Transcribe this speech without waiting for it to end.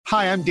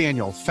Hi, I'm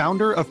Daniel,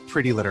 founder of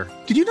Pretty Litter.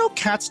 Did you know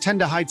cats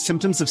tend to hide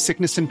symptoms of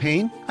sickness and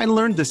pain? I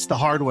learned this the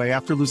hard way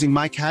after losing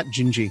my cat,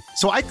 Gingy.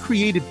 So I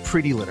created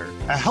Pretty Litter,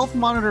 a health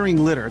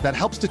monitoring litter that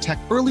helps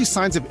detect early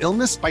signs of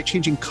illness by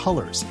changing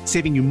colors,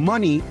 saving you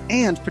money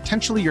and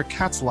potentially your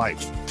cat's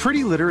life.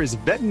 Pretty Litter is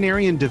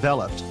veterinarian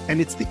developed, and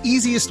it's the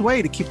easiest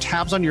way to keep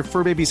tabs on your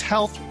fur baby's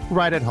health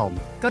right at home.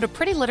 Go to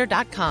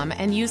prettylitter.com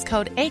and use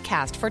code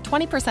ACAST for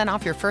 20%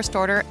 off your first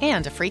order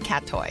and a free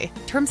cat toy.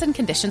 Terms and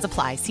conditions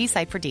apply. See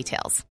site for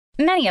details.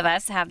 Many of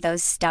us have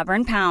those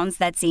stubborn pounds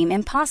that seem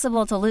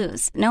impossible to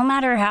lose, no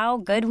matter how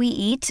good we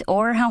eat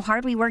or how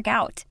hard we work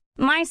out.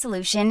 My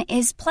solution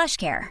is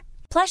PlushCare.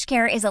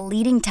 PlushCare is a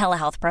leading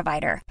telehealth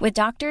provider with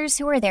doctors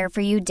who are there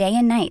for you day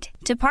and night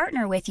to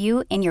partner with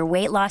you in your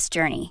weight loss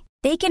journey.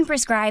 They can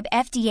prescribe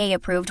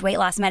FDA-approved weight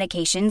loss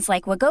medications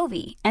like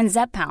Wegovy and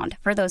Zepbound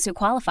for those who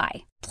qualify.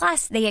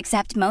 Plus, they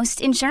accept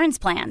most insurance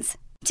plans.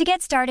 To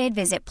get started,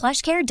 visit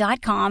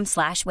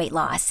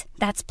plushcare.com/weightloss.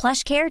 That's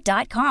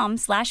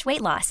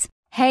plushcare.com/weightloss.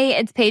 Hey,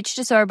 it's Paige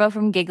DeSorbo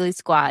from Giggly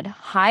Squad.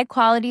 High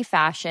quality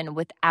fashion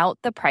without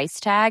the price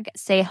tag.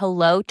 Say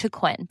hello to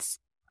Quince.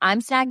 I'm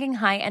snagging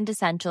high-end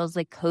essentials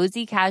like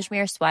cozy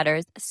cashmere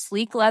sweaters,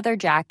 sleek leather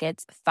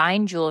jackets,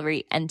 fine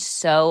jewelry, and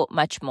so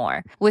much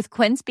more. With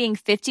Quince being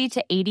 50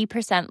 to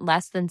 80%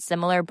 less than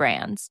similar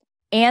brands.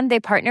 And they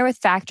partner with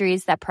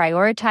factories that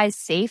prioritize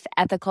safe,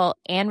 ethical,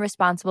 and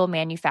responsible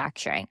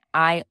manufacturing.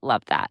 I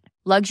love that.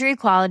 Luxury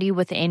quality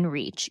within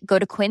reach. Go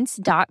to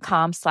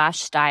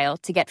quince.com/style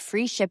to get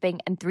free shipping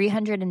and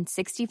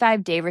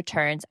 365-day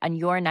returns on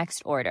your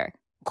next order.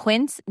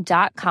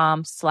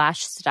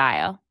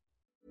 Quince.com/style.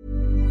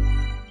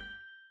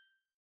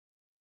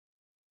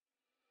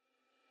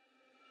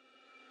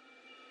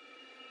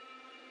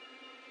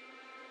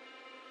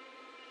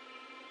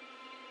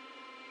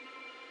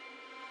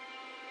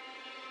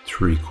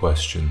 Three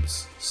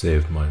questions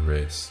saved my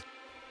race.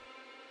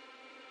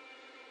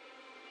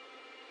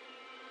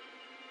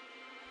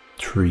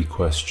 Three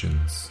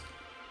questions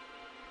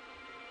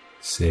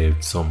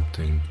saved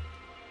something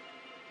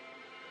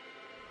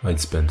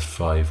I'd spent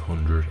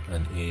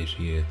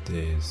 588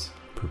 days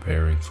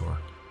preparing for.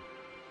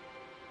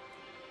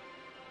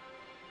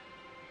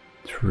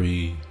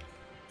 Three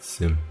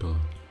simple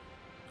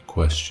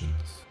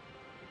questions.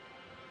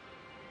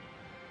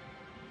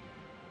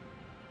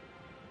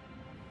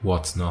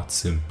 What's not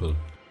simple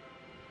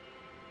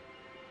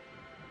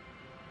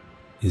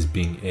is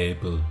being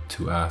able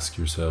to ask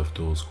yourself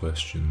those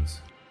questions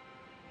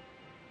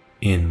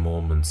in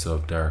moments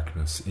of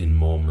darkness, in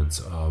moments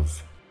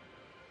of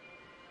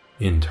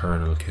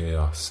internal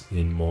chaos,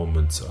 in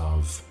moments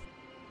of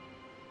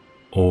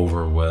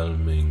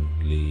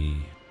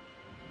overwhelmingly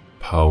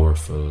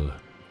powerful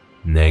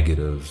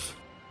negative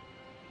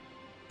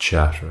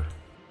chatter,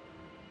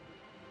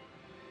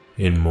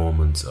 in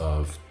moments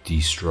of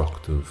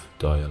destructive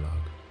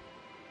dialogue.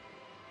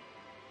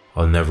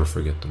 I'll never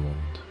forget the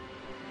moment.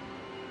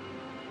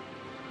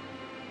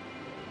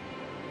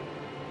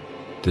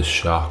 The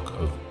shock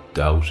of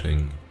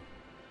doubting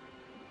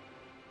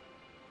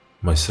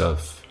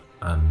myself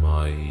and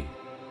my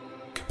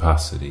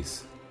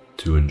capacities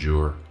to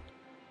endure.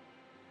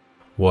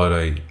 What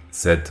I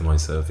said to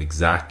myself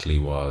exactly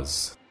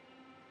was,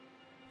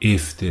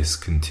 if this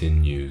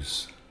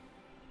continues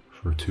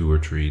for 2 or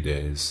 3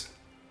 days,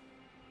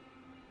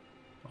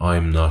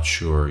 I'm not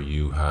sure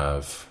you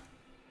have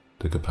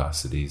the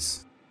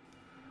capacities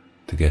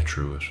to get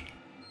through it.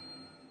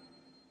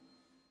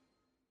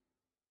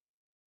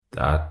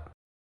 That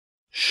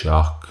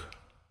shock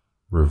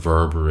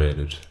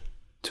reverberated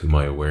to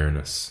my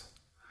awareness,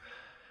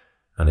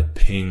 and it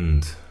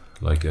pinged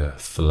like a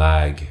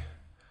flag.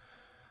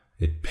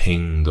 It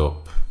pinged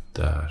up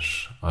that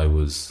I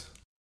was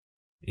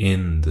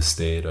in the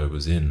state I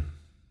was in.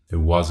 It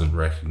wasn't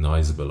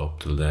recognizable up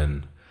till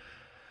then.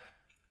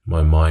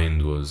 My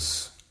mind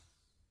was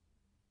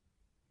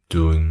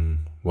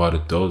doing what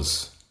it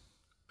does,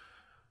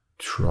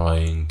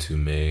 trying to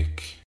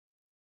make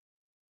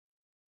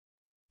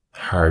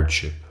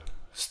hardship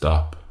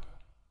stop.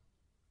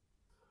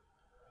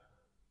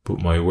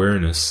 But my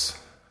awareness,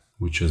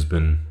 which has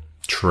been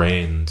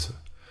trained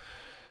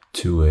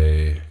to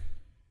a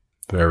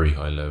very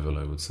high level,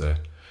 I would say,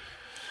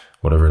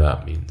 whatever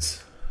that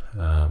means,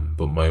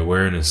 but my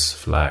awareness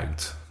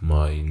flagged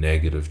my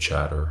negative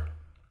chatter.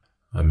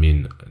 I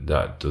mean,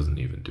 that doesn't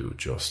even do it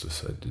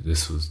justice.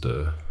 This was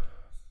the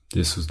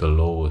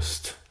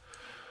lowest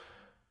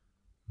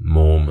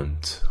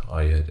moment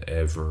I had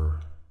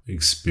ever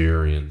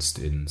experienced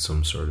in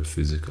some sort of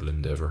physical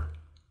endeavor.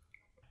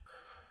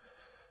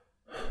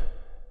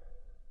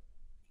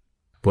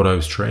 But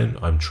I'm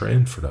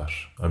trained for that.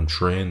 I'm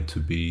trained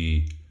to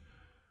be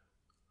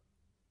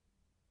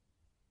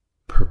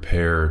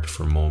prepared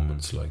for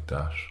moments like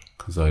that,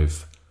 because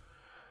I've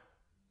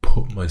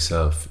put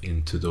myself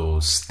into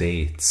those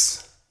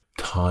states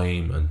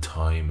time and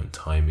time and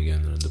time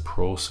again, and the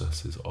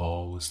process is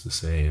always the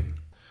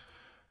same.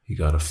 You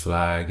gotta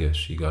flag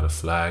it, you gotta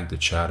flag the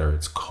chatter.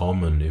 It's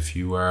common if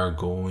you are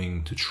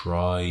going to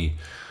try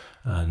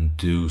and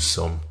do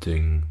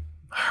something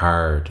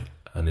hard,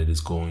 and it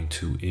is going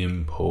to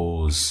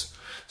impose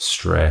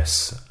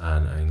stress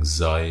and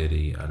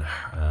anxiety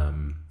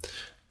and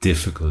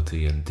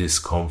difficulty and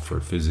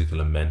discomfort, physical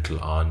and mental,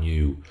 on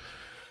you,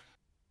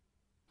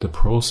 the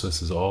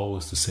process is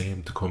always the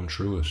same to come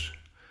through it.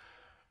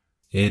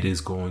 It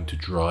is going to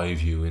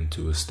drive you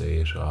into a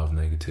state of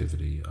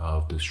negativity,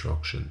 of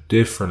destruction,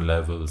 different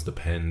levels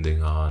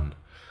depending on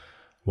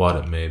what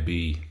it may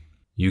be.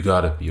 You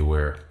gotta be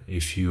aware.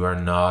 If you are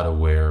not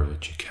aware of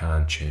it, you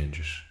can't change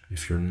it.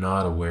 If you're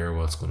not aware of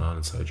what's going on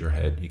inside your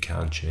head, you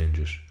can't change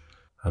it.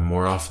 And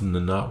more often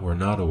than not, we're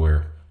not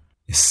aware,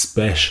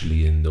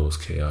 especially in those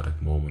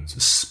chaotic moments,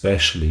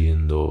 especially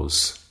in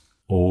those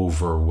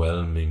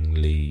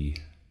overwhelmingly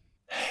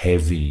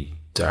heavy,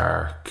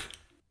 dark,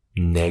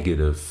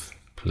 negative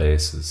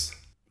places.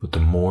 But the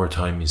more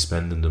time you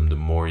spend in them, the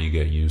more you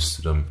get used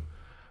to them,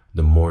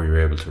 the more you're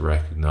able to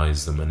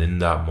recognize them. And in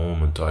that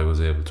moment, I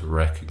was able to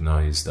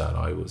recognize that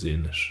I was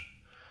in it,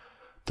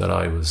 that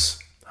I was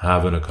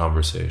having a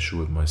conversation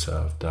with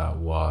myself that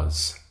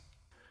was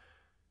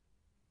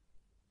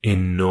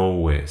in no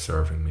way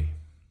serving me.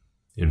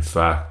 In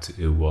fact,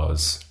 it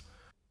was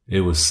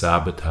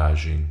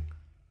sabotaging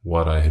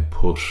what I had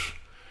put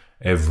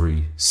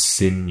every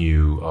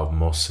sinew of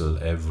muscle,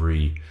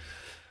 every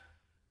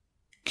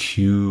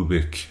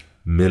cubic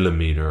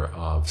millimeter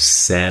of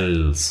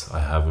cells I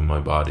have in my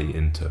body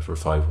into for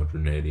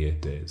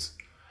 588 days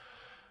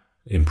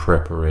in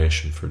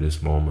preparation for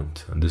this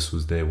moment. And this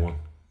was day one.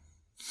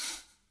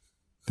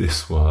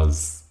 This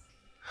was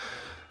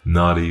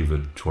not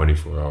even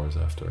 24 hours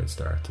after I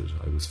started.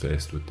 I was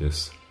faced with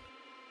this.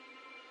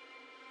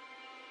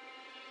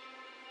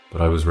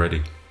 But I was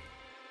ready.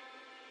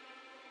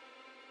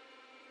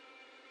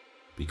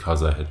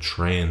 Because I had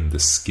trained the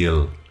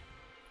skill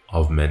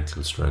of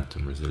mental strength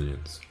and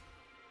resilience.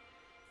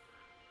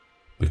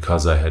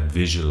 Because I had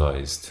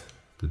visualized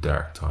the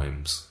dark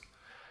times.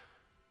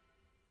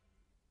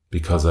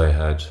 Because I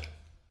had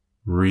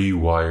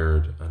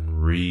rewired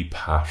and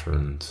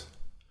repatterned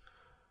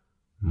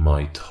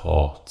my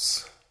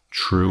thoughts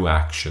through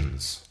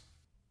actions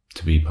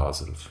to be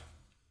positive.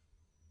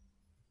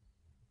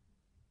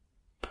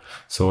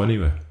 So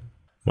anyway,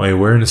 my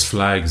awareness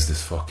flags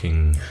this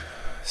fucking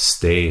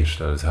state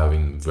that is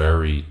having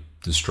very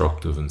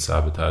destructive and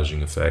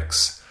sabotaging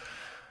effects,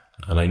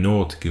 and I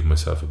know to give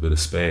myself a bit of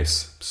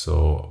space.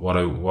 So what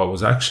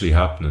was actually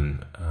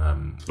happening,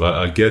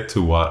 I'll get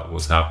to what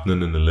was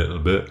happening in a little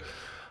bit,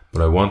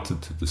 but I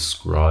wanted to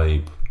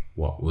describe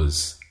what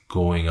was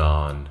going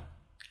on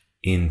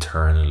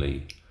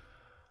internally,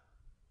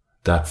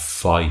 that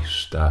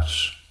fight, that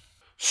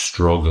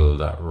struggle,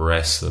 that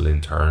wrestle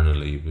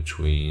internally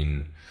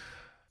between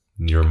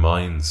your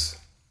minds,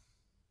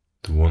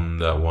 the one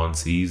that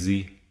wants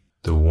easy,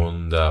 the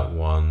one that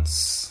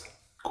wants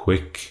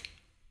quick,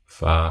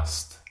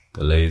 fast,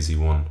 the lazy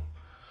one,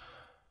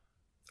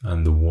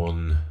 and the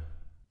one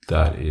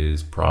that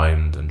is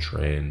primed and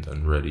trained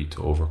and ready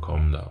to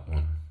overcome that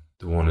one.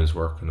 The one is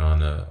working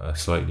on a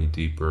slightly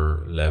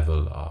deeper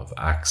level of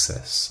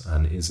access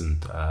and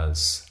isn't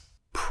as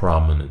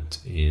prominent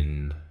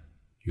in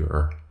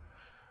your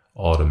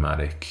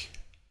automatic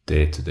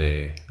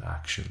day-to-day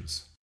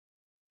actions.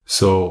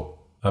 So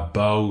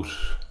about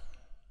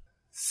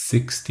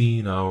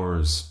 16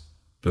 hours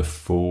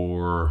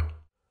before,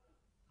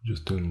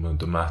 just doing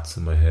the maths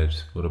in my head,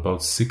 but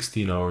about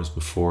 16 hours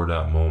before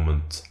that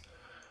moment,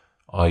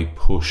 I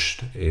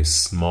pushed a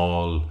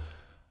small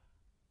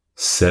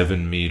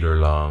 7-meter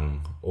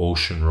long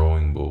ocean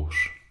rowing boat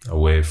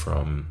away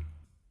from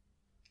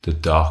the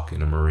dock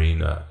in a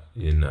marina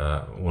in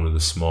one of the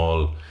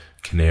small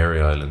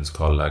Canary Islands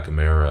called La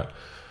Gomera,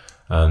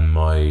 and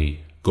my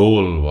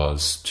goal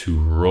was to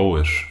row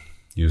it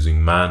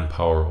using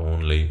manpower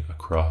only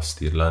across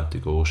the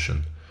Atlantic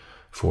Ocean,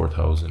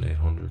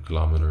 4,800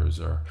 kilometers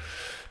or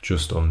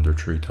just under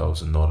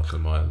 3,000 nautical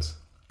miles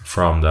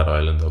from that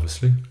island,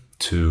 obviously,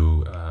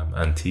 to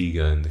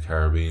Antigua in the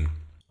Caribbean.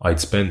 I'd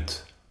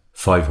spent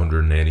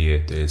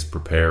 588 days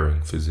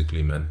preparing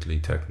physically, mentally,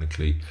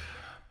 technically,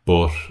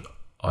 but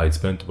I'd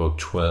spent about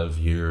 12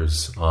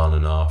 years on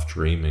and off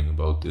dreaming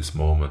about this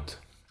moment,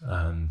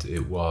 and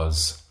it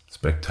was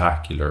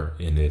spectacular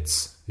in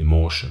its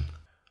emotion.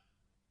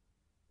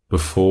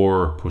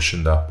 Before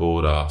pushing that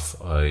boat off,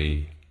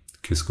 I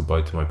kissed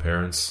goodbye to my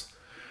parents.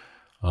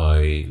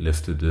 I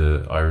lifted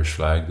the Irish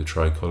flag, the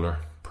tricolour,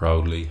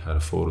 proudly, had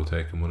a photo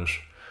taken with it,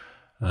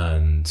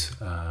 and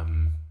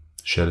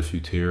shed a few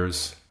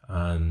tears,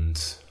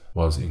 and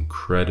was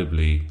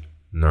incredibly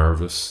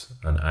nervous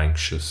and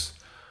anxious,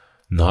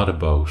 not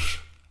about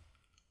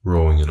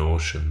rowing an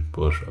ocean,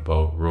 but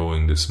about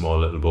rowing this small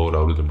little boat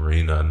out of the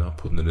marina and not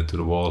putting it into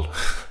the wall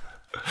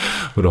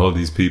with all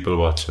these people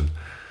watching.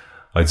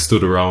 I'd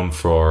stood around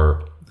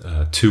for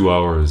 2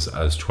 hours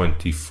as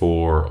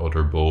 24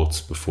 other boats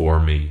before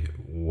me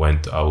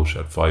went out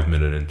at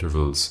 5-minute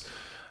intervals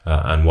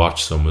and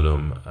watched some of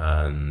them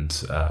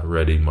and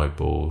readied my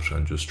boat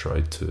and just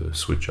tried to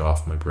switch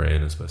off my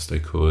brain as best I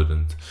could,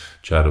 and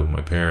chatted with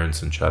my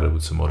parents and chatted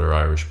with some other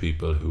Irish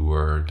people who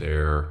were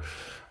there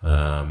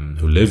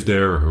who lived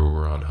there, who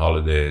were on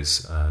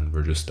holidays, and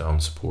were just down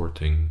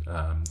supporting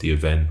the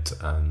event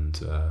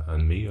and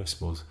me, I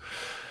suppose.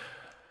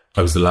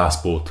 I was the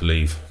last boat to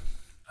leave,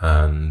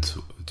 and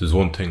there's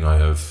one thing I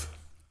have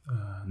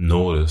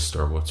noticed,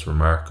 or what's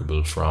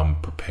remarkable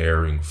from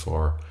preparing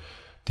for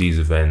these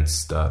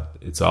events, that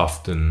it's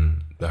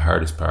often the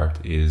hardest part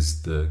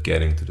is the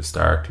getting to the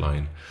start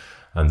line,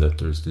 and that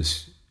there's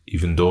this,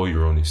 even though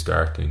you're only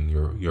starting,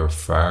 you're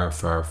far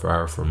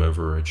from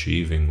ever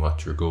achieving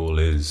what your goal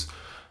is.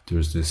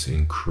 There's this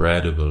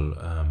incredible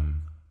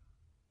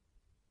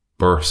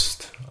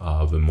burst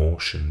of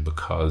emotion,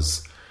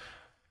 because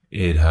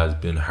it has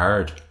been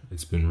hard.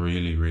 It's been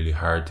really, really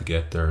hard to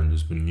get there, and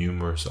there's been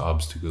numerous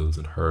obstacles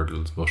and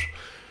hurdles, but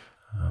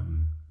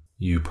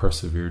you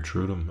persevered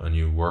through them, and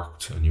you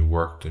worked and you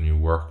worked and you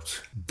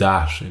worked.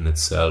 That in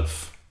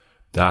itself,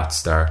 that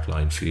start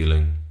line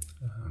feeling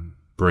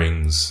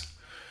brings,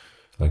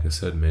 like I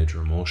said,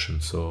 major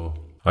emotion. So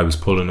I was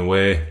pulling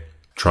away,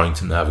 trying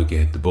to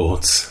navigate the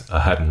boats.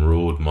 I hadn't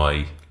rowed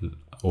my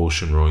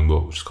ocean rowing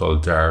boat, which is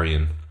called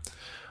Darien.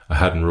 I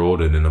hadn't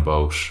rowed it in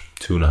about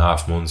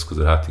 2.5 months, because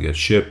it had to get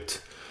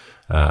shipped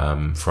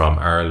from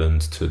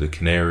Ireland to the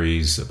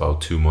Canaries about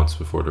 2 months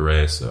before the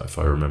race, if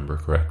I remember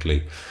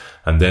correctly.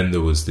 And then there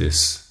was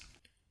this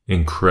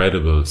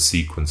incredible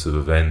sequence of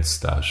events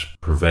that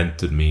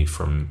prevented me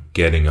from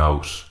getting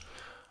out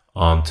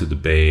onto the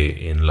bay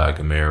in La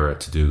Gomera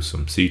to do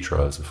some sea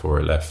trials before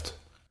I left.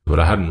 But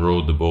I hadn't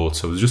rowed the boat,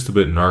 so I was just a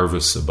bit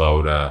nervous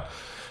about,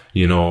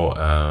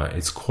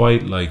 it's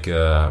quite like,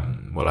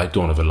 well, I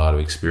don't have a lot of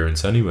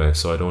experience anyway,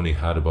 so I'd only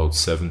had about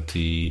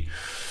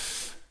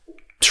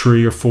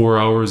 73 or 4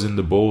 hours in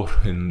the boat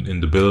in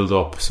the build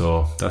up,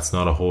 so that's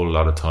not a whole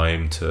lot of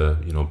time to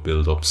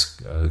build up,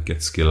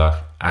 get skill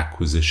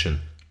acquisition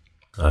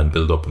and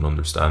build up an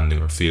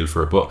understanding or feel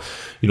for it. But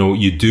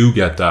you do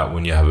get that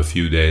when you have a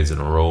few days in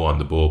a row on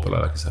the boat. But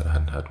like I said, I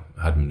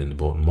hadn't been in the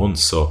boat in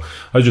months, so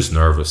I was just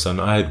nervous, and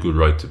I had good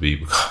right to be,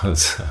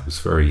 because I was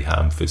very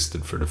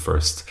ham-fisted for the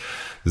first.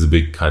 There's a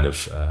big kind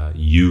of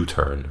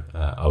U-turn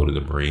out of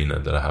the marina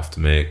that I have to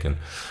make, and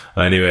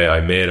anyway, I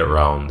made it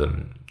round.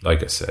 And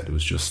like I said, it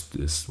was just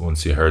this,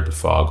 once you heard the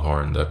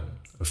foghorn that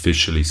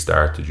officially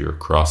started your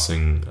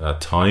crossing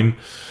time,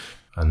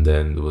 and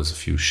then there was a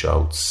few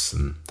shouts,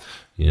 and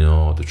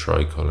the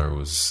tricolour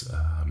was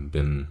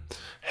been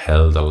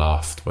held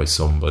aloft by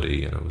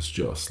somebody, and it was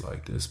just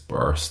like this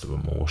burst of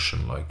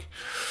emotion, like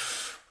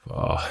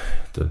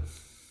the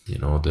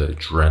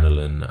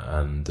adrenaline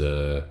and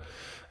the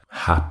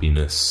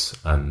happiness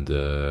and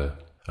the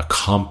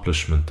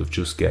accomplishment of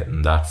just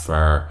getting that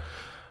far.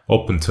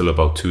 Up until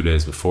about 2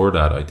 days before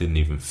that, I didn't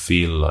even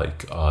feel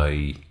like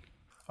I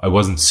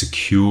wasn't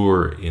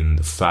secure in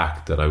the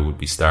fact that I would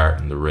be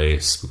starting the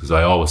race, because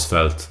I always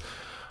felt,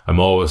 I'm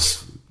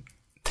always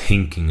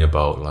thinking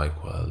about,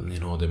 like,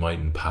 well, they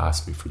mightn't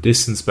pass me for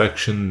this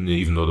inspection,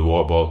 even though the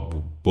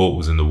boat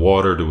was in the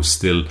water. There was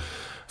still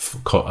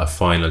a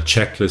final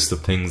checklist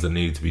of things that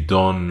needed to be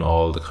done,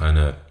 all the kind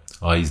of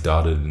I's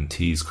dotted and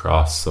T's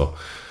crossed. So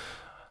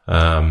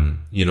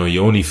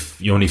you only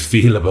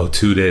feel about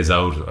 2 days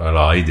out, or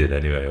I did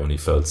anyway. I only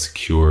felt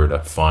secure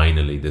that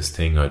finally this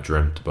thing I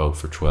dreamt about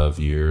for 12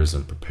 years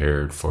and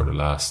prepared for the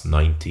last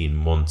 19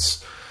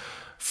 months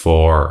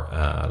for,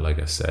 like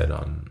I said,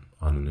 on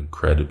an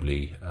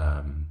incredibly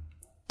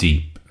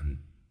deep and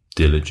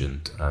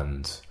diligent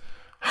and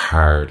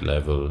hard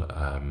level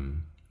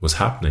was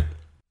happening.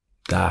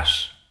 That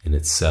in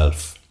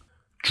itself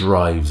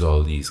drives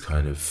all these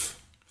kind of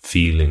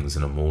feelings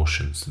and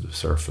emotions to the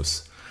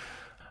surface.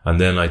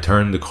 And then I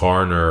turned the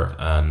corner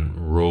and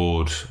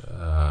rode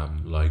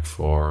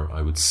for,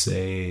 I would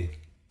say,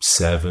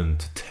 7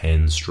 to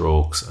 10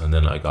 strokes, and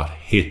then I got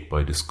hit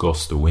by this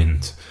gust of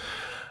wind.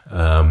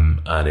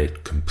 And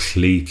it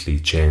completely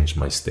changed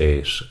my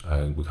state,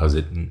 because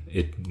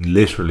it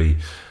literally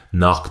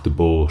knocked the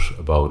boat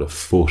about a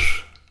foot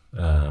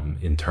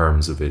in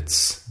terms of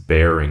its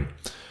bearing.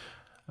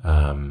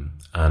 And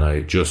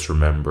I just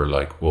remember,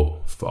 like,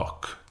 whoa,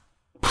 fuck,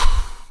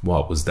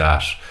 what was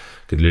that?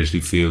 Could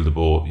literally feel the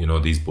boat.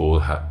 These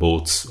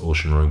boats,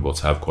 ocean rowing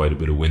boats, have quite a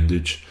bit of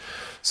windage.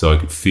 So I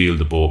could feel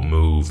the boat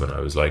move, and I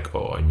was like,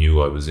 I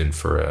knew I was in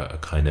for a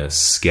kind of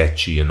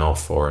sketchy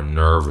enough or a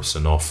nervous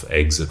enough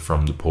exit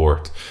from the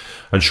port.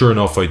 And sure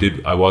enough,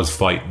 I was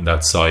fighting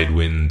that side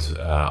wind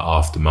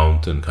off the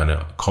mountain, kind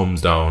of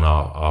comes down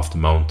off the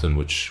mountain,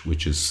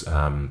 which is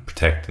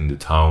protecting the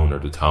town, or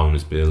the town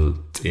is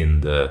built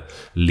in the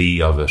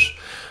lee of it.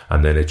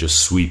 And then it just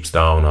sweeps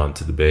down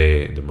onto the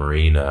bay, the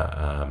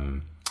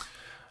marina.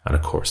 And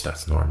of course,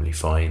 that's normally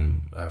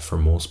fine for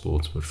most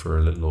boats, but for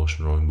a little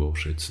ocean rowing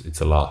boat,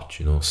 it's a lot,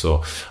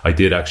 So I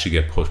did actually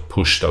get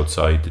pushed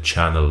outside the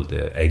channel,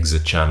 the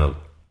exit channel.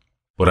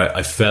 But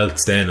I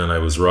felt then, and I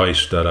was right,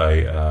 that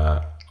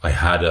I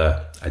had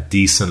a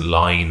decent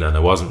line, and I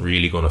wasn't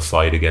really going to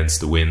fight against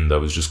the wind. I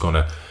was just going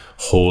to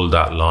hold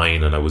that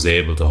line, and I was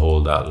able to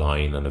hold that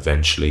line. And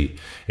eventually,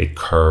 it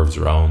curves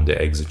around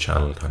the exit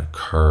channel, kind of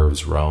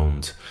curves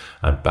round.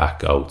 and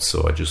back out.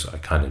 So I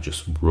kind of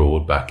just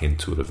rode back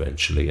into it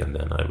eventually, and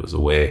then I was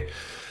away.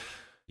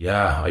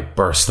 Yeah, I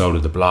burst out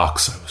of the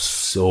blocks. I was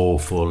so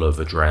full of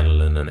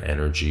adrenaline and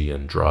energy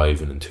and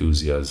drive and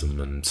enthusiasm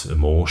and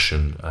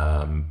emotion,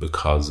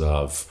 because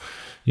of,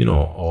 you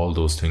know, all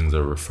those things I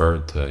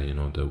referred to, you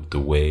know, the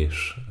weight.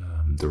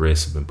 The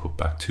race had been put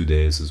back 2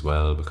 days as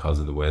well because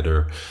of the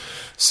weather.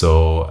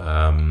 So,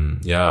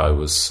 I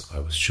was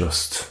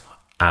just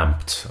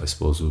amped, I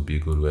suppose would be a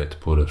good way to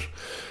put it.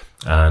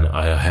 And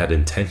I had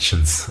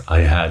intentions. I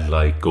had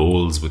like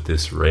goals with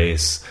this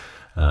race.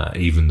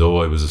 Even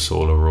though I was a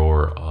solo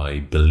rower, I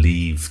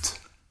believed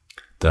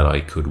that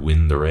I could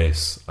win the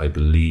race. I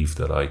believed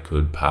that I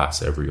could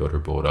pass every other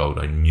boat out.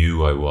 I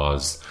knew I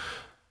was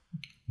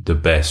the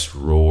best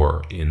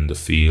rower in the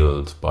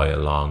field by a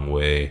long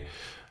way,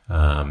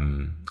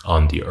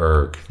 on the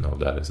erg. No,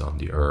 that is on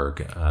the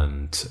erg.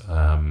 And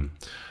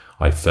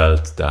I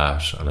felt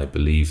that, and I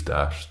believed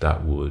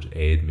that would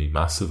aid me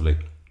massively.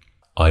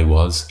 I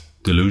was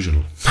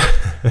delusional.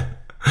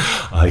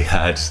 I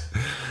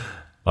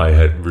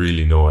had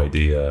really no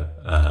idea.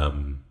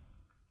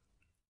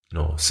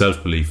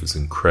 Self-belief is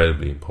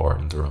incredibly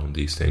important around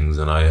these things,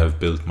 and I have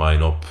built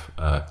mine up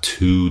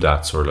to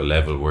that sort of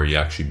level where you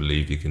actually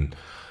believe you can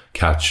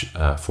catch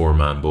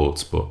 4-man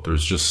boats. But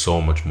there's just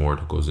so much more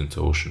that goes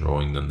into ocean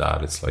rowing than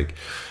that. It's like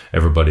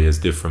everybody has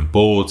different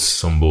boats.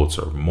 Some boats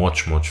are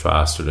much, much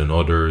faster than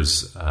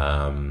others.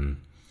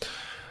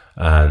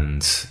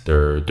 And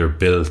they're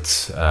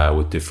built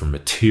with different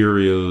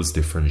materials,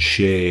 different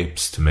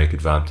shapes to make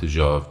advantage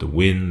of the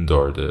wind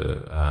or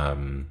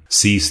the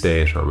sea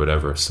state or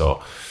whatever.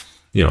 So,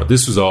 you know,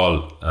 this was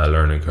all a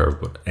learning curve.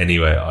 But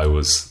anyway, I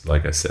was,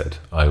 like I said,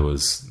 I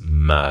was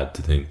mad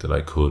to think that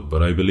I could,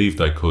 but I believed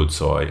I could.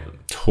 So I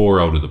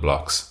tore out of the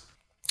blocks,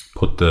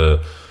 put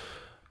the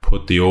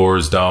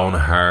oars down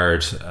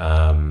hard,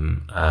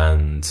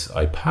 and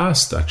I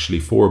passed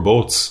actually 4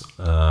 boats.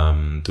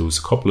 There was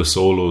a couple of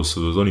solos, so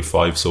there was only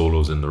 5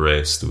 solos in the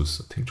race. There was,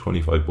 I think,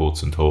 25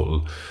 boats in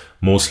total,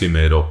 mostly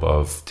made up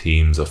of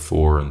teams of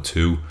 4 and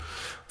 2.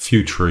 A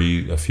few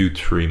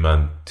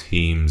 3-man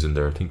teams in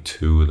there, I think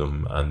 2 of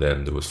them, and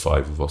then there was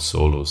 5 of us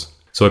solos.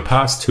 So I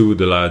passed 2 of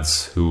the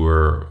lads who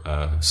were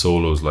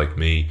solos like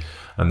me.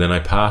 And then I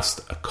passed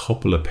a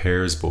couple of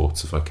pairs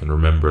boats, if I can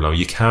remember. Now,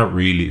 you can't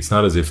really, it's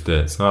not as if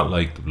it's not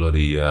like the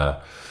bloody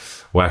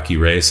wacky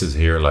races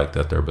here like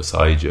that, they're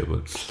beside you.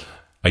 But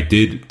I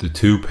did the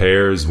 2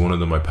 pairs. One of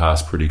them I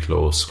passed pretty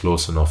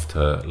close enough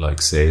to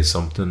like say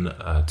something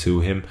to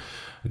him.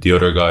 The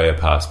other guy I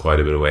passed quite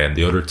a bit away. And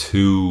the other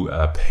 2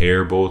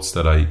 pair boats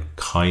that I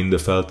kind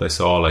of felt I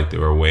saw, like they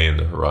were way in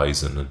the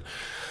horizon.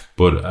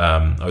 But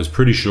I was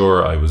pretty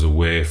sure I was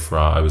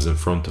in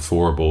front of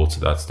 4 boats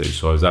at that stage,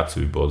 so I was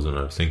absolutely buzzing.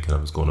 I was thinking I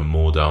was going to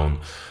mow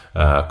down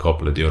a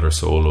couple of the other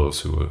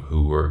solos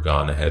who were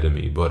gone ahead of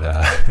me, but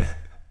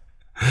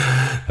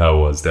that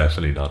was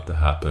definitely not to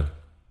happen.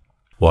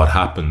 What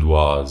happened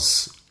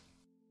was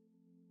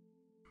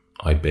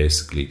I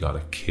basically got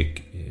a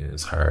kick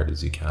as hard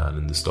as you can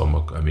in the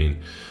stomach. I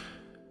mean,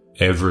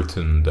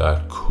 everything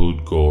that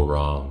could go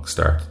wrong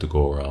started to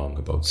go wrong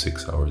about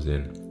 6 hours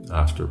in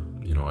after,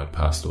 you know, I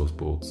passed those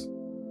boats.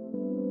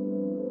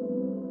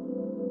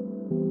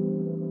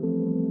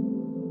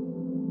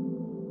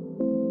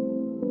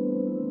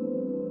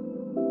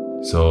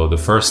 So the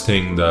first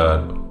thing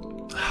that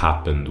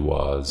happened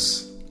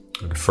was,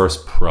 the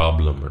first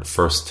problem or the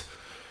first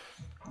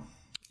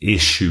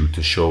issue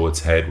to show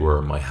its head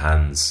were my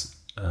hands.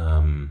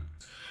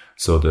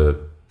 So the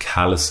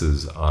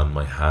calluses on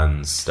my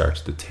hands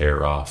started to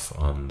tear off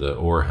on the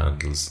oar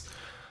handles.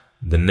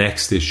 The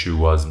next issue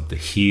was the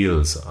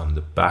heels on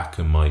the back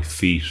of my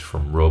feet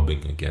from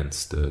rubbing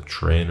against the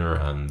trainer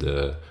and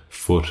the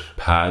foot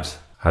pad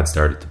had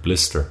started to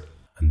blister.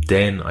 And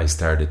then I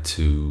started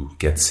to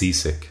get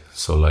seasick.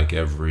 So like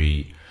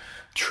every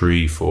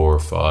 3, 4,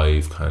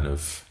 5 kind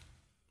of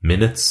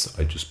minutes,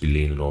 I'd just be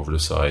leaning over the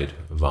side,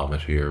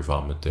 vomit here,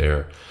 vomit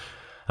there.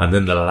 And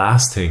then the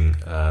last thing,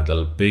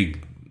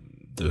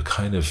 the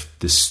kind of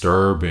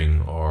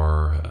disturbing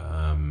or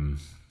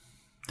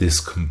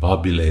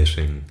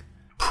discombobulating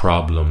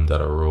problem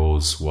that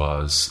arose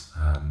was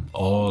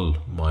all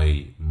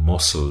my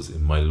muscles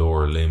in my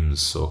lower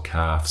limbs, so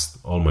calves,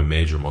 all my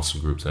major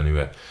muscle groups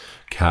anyway,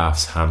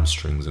 calves,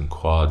 hamstrings and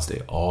quads, they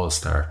all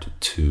started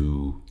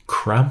to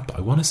cramp.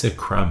 I want to say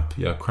cramp.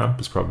 Yeah, cramp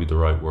is probably the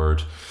right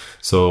word.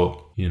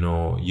 So, you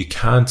know, you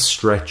can't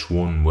stretch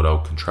one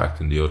without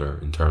contracting the other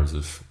in terms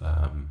of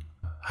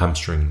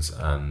hamstrings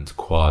and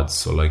quads.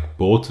 So like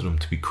both of them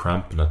to be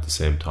cramping at the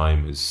same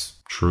time is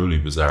truly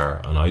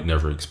bizarre, and I'd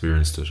never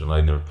experienced it. And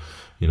I never,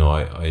 you know,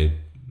 I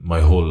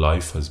my whole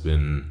life has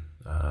been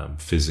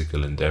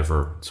physical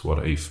endeavor. It's what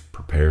I've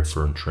prepared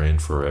for and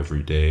trained for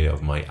every day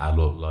of my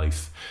adult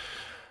life.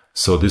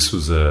 So this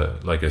was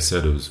like I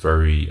said, it was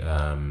very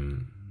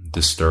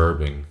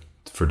disturbing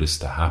for this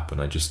to happen.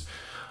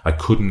 I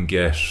couldn't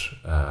get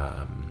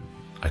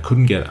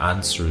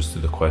answers to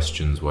the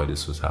questions why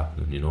this was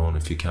happening, you know, and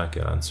if you can't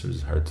get answers,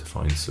 it's hard to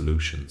find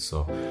solutions.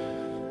 So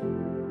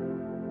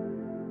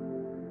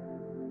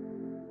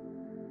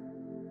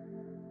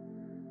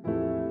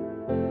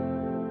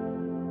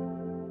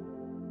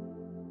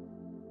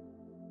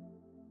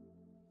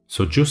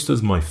So just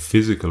as my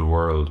physical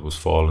world was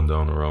falling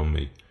down around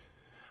me,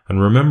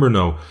 and remember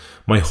now,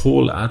 my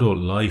whole adult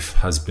life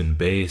has been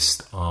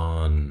based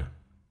on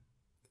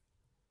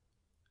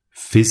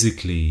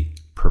physically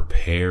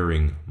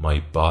preparing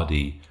my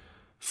body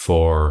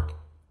for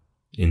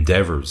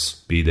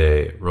endeavours, be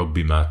they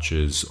rugby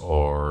matches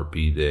or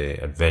be they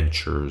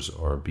adventures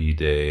or be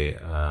they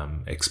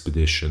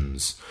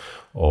expeditions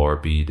or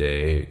be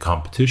they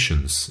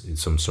competitions in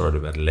some sort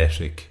of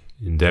athletic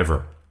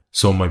endeavour.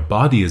 So my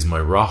body is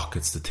my rock.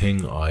 It's the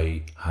thing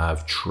I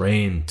have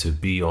trained to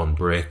be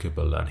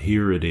unbreakable, and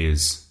here it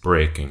is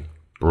broken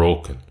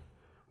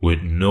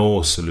with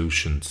no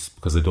solutions,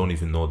 because I don't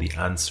even know the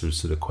answers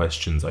to the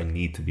questions I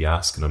need to be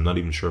asking. I'm not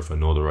even sure if I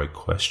know the right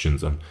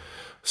questions. I'm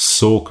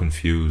so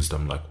confused.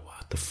 I'm like,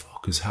 what the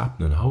fuck is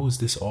happening? How is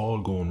this all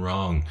going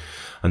wrong?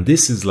 And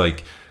this is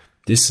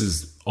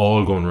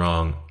all going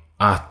wrong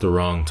at the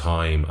wrong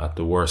time, at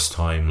the worst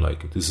time.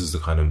 Like, this is the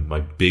kind of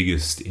my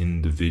biggest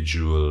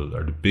individual,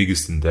 or the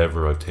biggest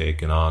endeavor I've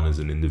taken on as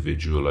an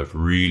individual. I've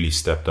really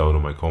stepped out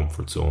of my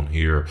comfort zone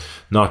here,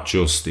 not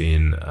just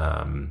in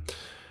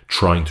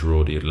trying to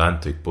row the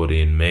Atlantic, but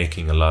in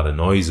making a lot of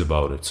noise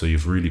about it. So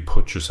you've really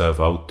put yourself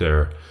out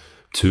there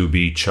to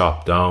be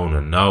chopped down,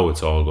 and now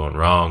it's all gone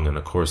wrong. And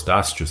of course,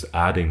 that's just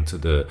adding to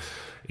the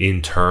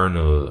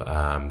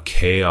internal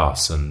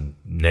chaos and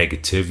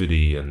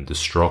negativity and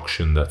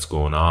destruction that's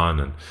going on.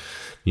 And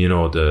you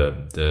know,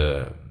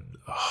 the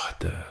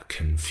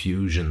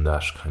confusion,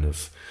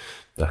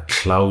 that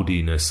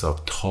cloudiness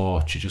of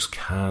thought. I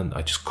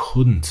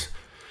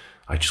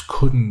just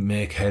couldn't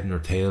make head nor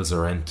tails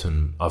or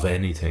anything of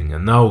anything.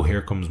 And now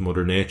here comes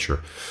Mother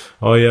Nature.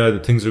 Oh yeah, the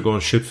things are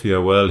going shit for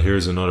you. Well,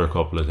 here's another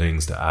couple of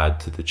things to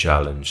add to the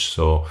challenge.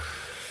 So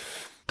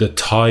the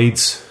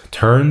tides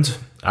turned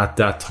at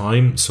that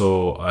time.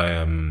 So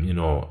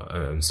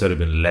instead of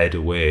being led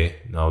away,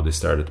 now they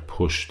started to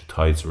push. The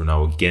tides were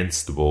now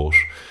against the boat,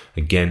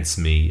 against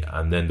me.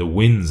 And then the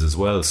winds as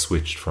well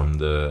switched from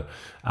the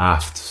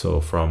aft,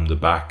 so from the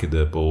back of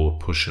the boat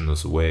pushing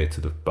us away to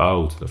the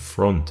bow, to the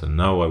front. And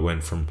now I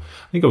went from,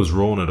 I think I was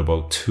rowing at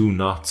about 2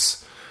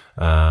 knots,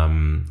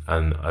 and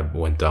I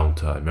went down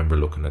to, I remember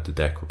looking at the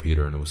deck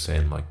repeater and it was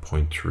saying like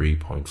 0.3,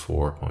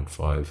 0.4,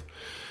 0.5.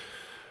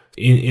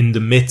 In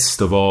the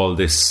midst of all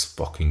this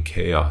fucking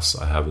chaos,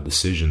 I have a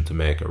decision to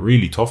make, a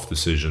really tough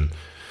decision.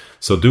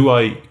 So do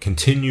I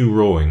continue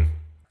rowing,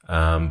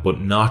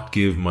 but not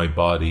give my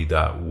body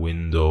that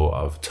window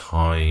of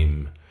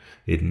time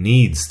it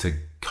needs to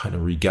kind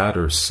of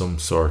regather some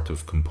sort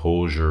of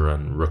composure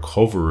and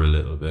recover a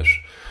little bit?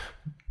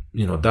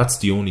 You know, that's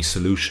the only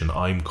solution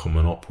I'm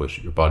coming up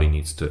with. Your body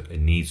needs to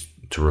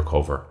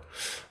recover.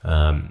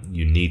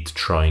 You need to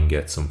try and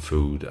get some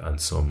food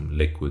and some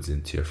liquids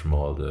into you from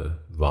all the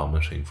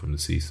vomiting from the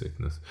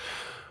seasickness.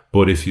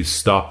 But if you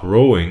stop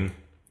rowing,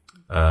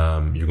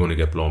 you're going to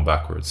get blown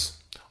backwards.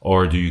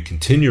 Or do you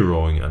continue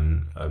rowing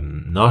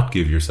and not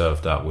give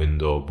yourself that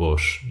window,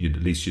 but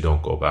at least you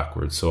don't go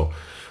backwards? So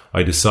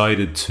I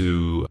decided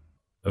to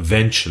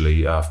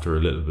eventually, after a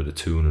little bit of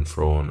to and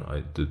fro,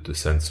 the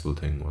sensible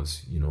thing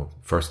was, you know,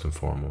 first and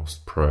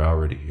foremost,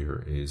 priority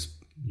here is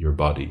your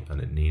body, and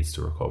it needs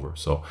to recover.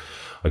 So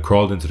I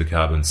crawled into the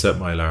cabin, set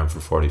my alarm for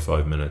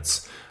 45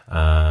 minutes,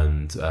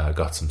 and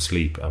got some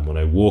sleep. And when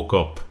I woke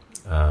up,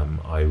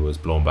 I was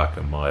blown back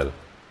a mile.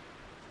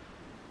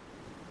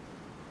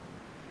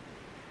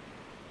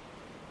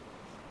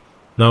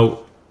 Now,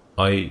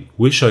 I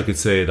wish I could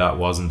say that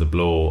wasn't a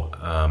blow,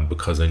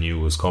 because I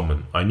knew it was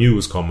coming. I knew it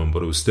was coming,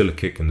 but it was still a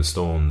kick in the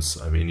stones.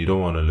 I mean, you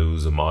don't want to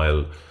lose a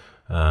mile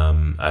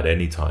at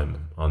any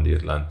time on the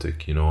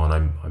Atlantic, you know. And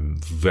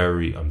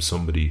I'm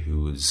somebody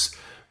who is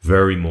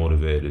very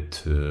motivated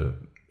to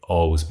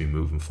always be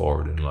moving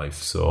forward in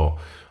life. So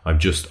I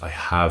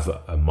have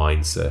a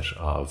mindset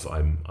of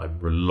I'm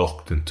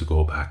reluctant to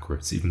go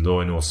backwards, even though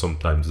I know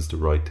sometimes it's the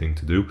right thing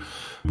to do.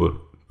 But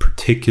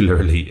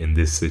particularly in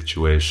this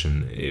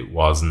situation, it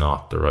was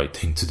not the right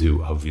thing to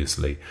do,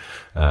 obviously,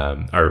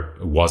 or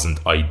it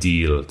wasn't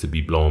ideal to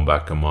be blown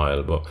back a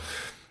mile. But,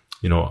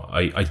 you know,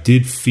 I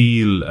did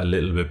feel a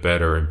little bit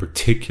better, in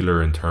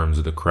particular in terms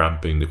of the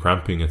cramping. The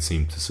cramping had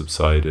seemed to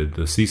subsided.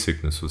 The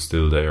seasickness was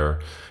still there.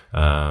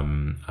 I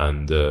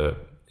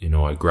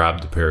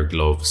grabbed a pair of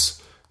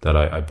gloves that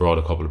I brought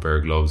a couple of pair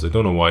of gloves. I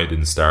don't know why I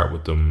didn't start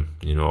with them,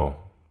 you know,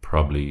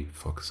 probably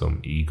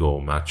some ego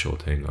macho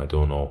thing, I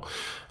don't know.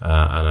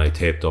 And I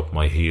taped up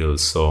my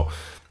heels.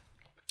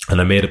 And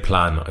I made a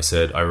plan. I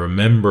said, I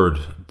remembered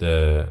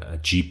the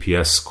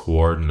GPS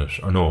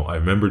coordinate, I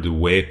remembered the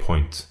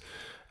waypoint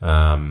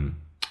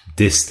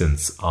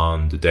distance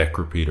on the deck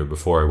repeater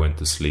before I went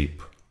to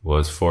sleep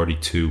was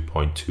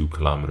 42.2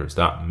 kilometers.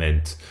 That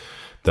meant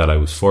that I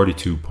was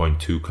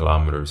 42.2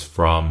 kilometers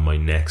from my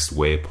next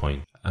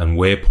waypoint. And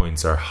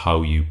waypoints are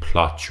how you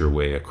plot your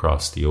way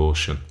across the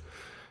ocean.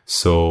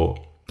 So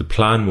the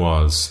plan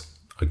was,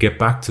 I get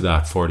back to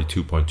that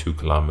 42.2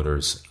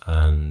 kilometers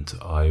and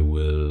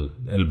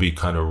it'll be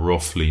kind of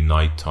roughly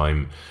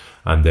nighttime,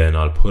 and then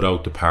I'll put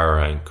out the power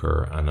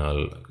anchor and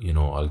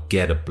I'll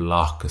get a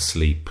block of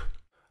sleep.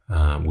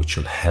 which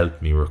will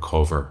help me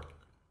recover,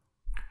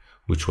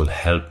 which will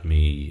help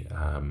me.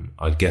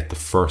 I'll get the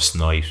first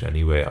night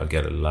anyway, I'll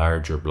get a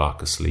larger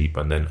block of sleep,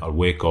 and then I'll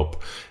wake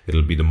up.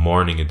 It'll be the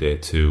morning of day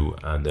 2,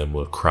 and then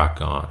we'll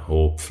crack on,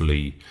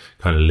 hopefully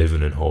kind of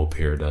living in hope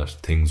here that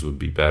things would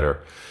be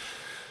better.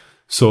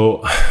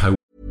 So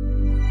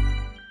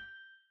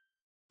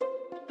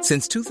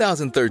Since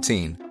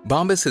 2013,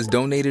 Bombas has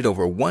donated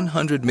over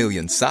 100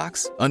 million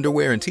socks,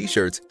 underwear, and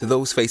T-shirts to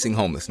those facing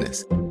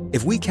homelessness.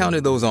 If we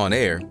counted those on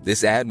air,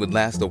 this ad would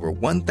last over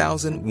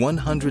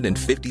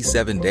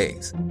 1,157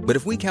 days. But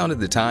if we counted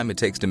the time it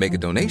takes to make a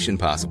donation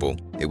possible,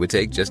 it would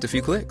take just a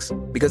few clicks.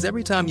 Because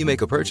every time you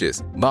make a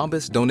purchase,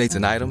 Bombas donates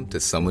an item to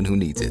someone who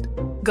needs it.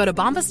 Go to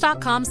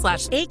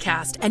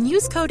bombas.com/ACAST and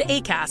use code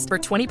ACAST for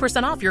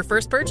 20% off your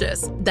first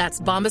purchase. That's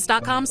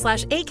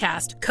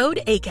bombas.com/ACAST,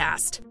 code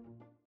ACAST.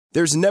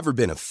 There's never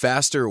been a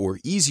faster or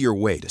easier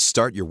way to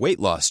start your weight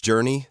loss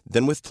journey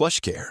than with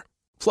PlushCare.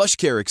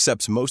 PlushCare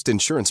accepts most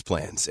insurance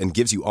plans and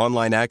gives you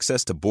online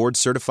access to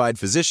board-certified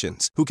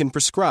physicians who can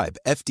prescribe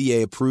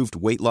FDA-approved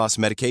weight loss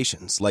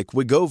medications like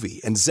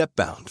Wegovy and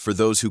Zepbound for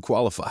those who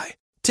qualify.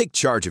 Take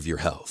charge of your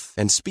health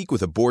and speak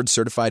with a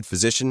board-certified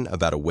physician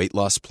about a weight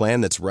loss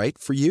plan that's right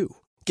for you.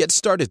 Get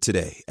started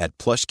today at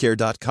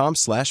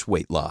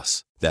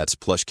plushcare.com/weight-loss. That's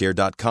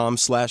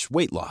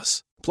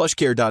plushcare.com/weight-loss.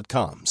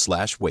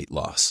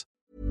 plushcare.com/weight-loss.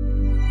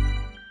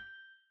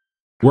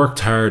 Worked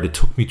hard. It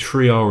took me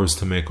 3 hours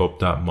to make up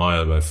that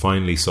mile, but I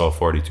finally saw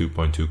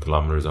 42.2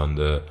 kilometers on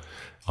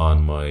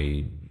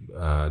my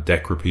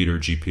deck repeater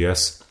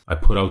GPS. I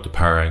put out the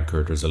power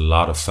anchor. There's a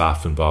lot of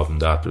faff involved in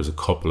that. There's a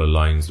couple of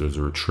lines. There's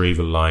a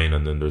retrieval line,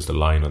 and then there's the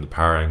line on the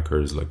power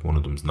anchors. Like one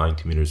of them's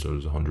 90 meters, so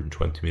there's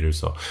 120 meters.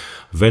 So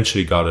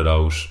eventually got it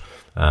out.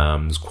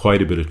 There's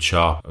quite a bit of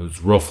chop. It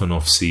was rough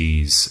enough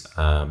seas,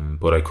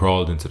 but I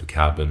crawled into the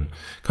cabin,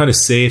 kind of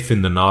safe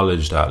in the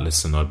knowledge that,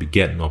 listen, I'll be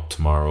getting up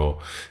tomorrow.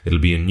 It'll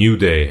be a new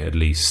day at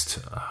least.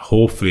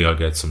 Hopefully I'll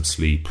get some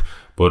sleep,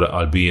 but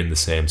I'll be in the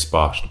same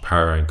spot. The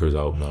power anchor's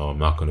out now. I'm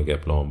not going to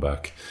get blown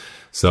back.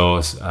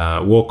 So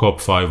woke up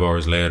 5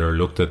 hours later,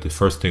 looked at the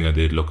first thing I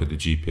did, look at the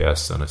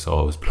GPS, and I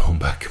saw I was blown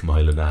back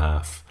 1.5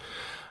 miles.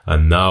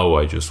 And now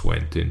I just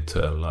went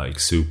into like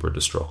super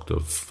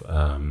destructive.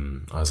 I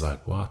was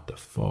like, what the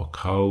fuck?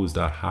 How's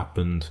that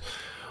happened?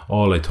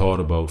 All I thought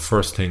about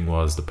first thing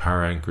was the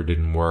power anchor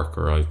didn't work,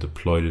 or I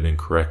deployed it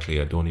incorrectly.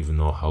 I don't even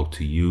know how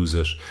to use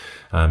it.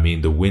 I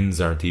mean, the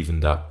winds aren't even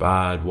that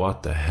bad.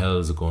 What the hell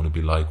is it going to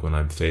be like when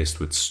I'm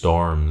faced with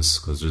storms?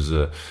 Because there's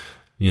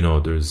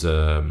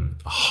a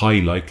high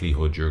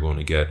likelihood you're going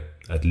to get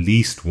at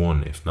least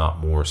one, if not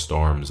more,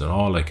 storms. And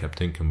all I kept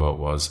thinking about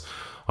was,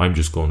 I'm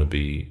just going to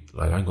be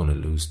like, I'm going to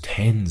lose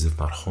tens, if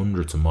not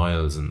hundreds of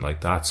miles. And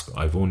like,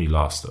 I've only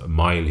lost a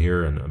mile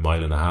here and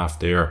 1.5 miles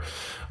there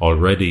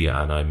already.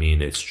 And I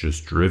mean, it's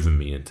just driven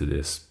me into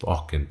this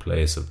fucking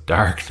place of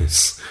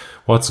darkness.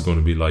 What's it going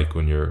to be like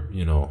when you're,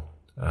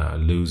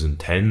 losing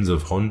tens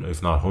of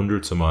if not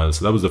hundreds of miles?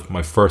 So that was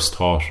my first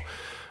thought.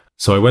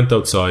 So I went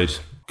outside,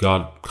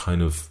 got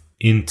kind of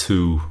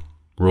into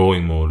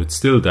rowing mode. It's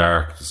still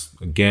dark.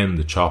 Again,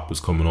 the chop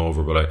was coming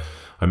over, but I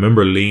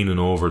remember leaning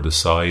over the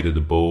side of the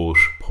boat,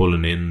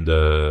 pulling in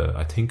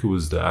I think it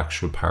was the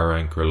actual power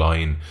anchor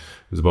line.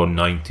 It was about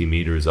 90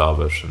 meters of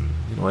it. And,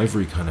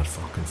 every kind of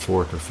fucking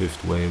fourth or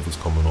fifth wave was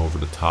coming over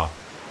the top.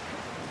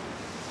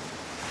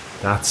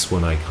 That's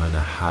when I kind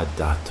of had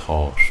that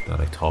thought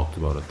that I talked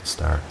about at the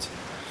start.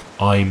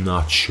 I'm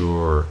not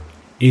sure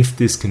if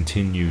this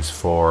continues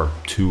for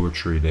 2 or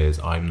 3 days.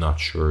 I'm not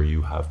sure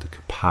you have the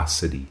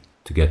capacity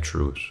to get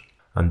through it.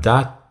 And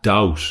that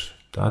doubt,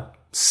 that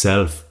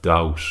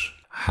self-doubt,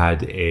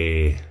 had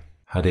a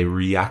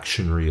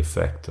reactionary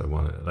effect. I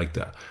wanted like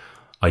that.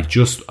 I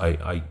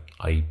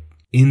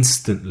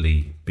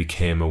instantly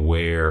became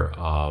aware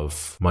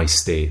of my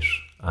state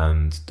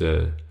and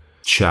the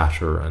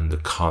chatter and the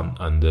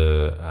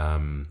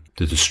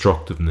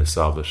destructiveness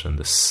of it, and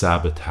the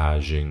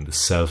sabotaging, the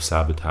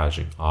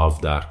self-sabotaging of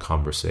that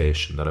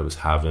conversation that I was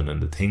having,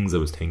 and the things I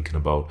was thinking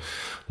about,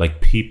 like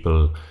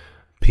people,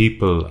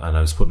 and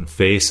I was putting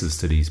faces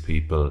to these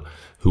people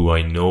who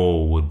I know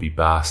would be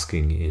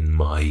basking in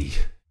my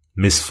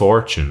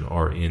misfortune,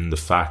 or in the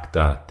fact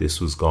that this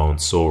was going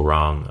so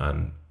wrong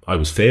and I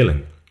was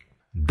failing.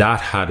 That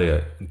had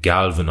a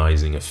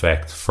galvanizing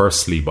effect,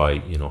 firstly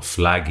by,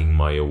 flagging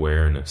my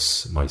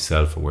awareness, my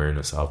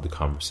self-awareness of the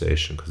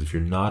conversation. Because if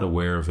you're not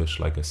aware of it,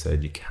 like I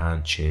said, you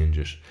can't change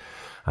it.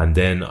 And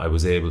then I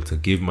was able to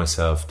give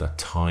myself that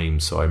time.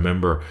 So I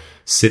remember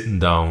sitting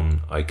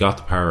down, I got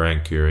the power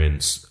anchor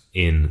in,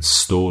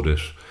 stowed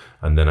it,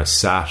 and then I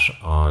sat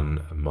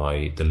on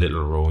the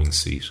little rowing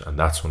seat, and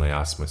that's when I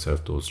asked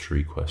myself those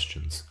 3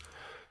 questions.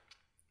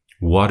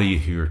 What are you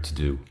here to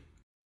do?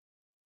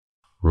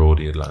 Row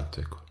the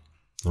Atlantic.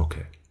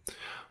 Okay.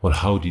 Well,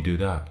 how do you do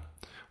that?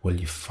 Well,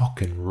 you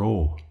fucking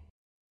row.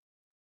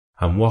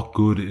 And what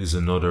good is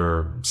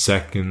another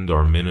second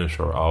or minute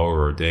or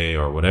hour or day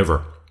or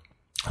whatever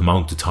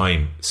amount of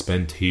time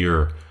spent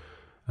here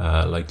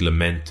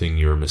lamenting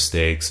your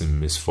mistakes and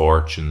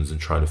misfortunes and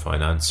trying to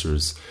find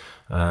answers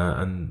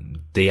And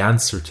the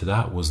answer to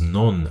that was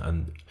none.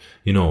 And,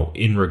 you know,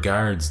 in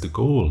regards the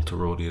goal to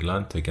row the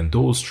Atlantic, and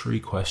those 3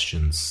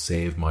 questions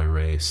saved my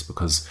race,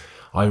 because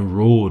I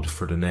rowed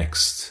for the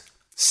next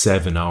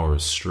 7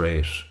 hours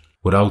straight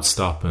without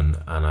stopping,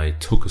 and I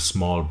took a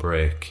small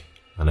break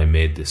and I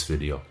made this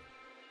video.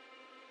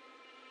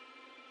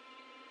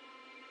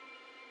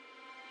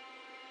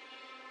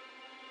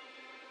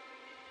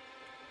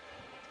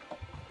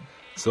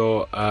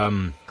 So,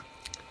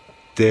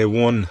 day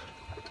 1,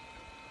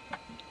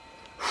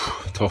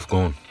 tough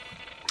going.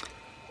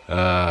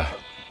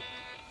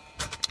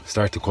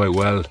 Started quite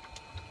well.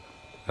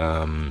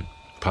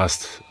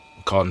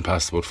 Caught and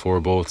passed about 4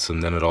 boats,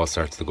 and then it all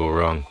started to go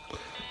wrong.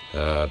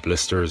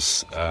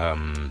 Blisters,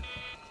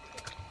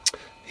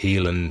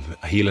 healing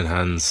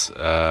hands,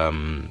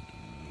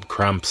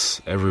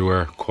 cramps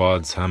everywhere,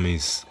 quads,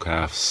 hammies,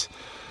 calves,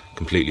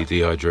 completely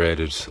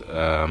dehydrated,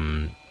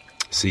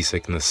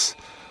 seasickness,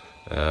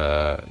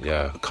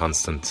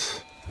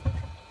 constant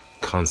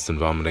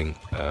vomiting.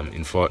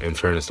 In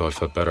fairness though, I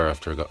felt better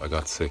after I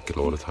got sick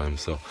a lot of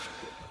times. So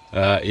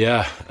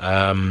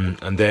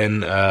and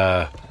then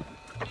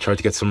tried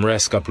to get some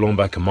rest, got blown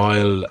back a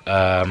mile,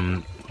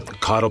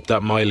 caught up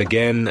that mile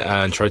again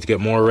and tried to get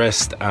more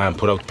rest and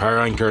put out the power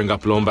anchor and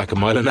got blown back a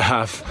mile and a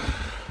half.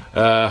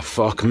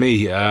 Fuck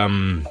me.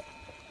 And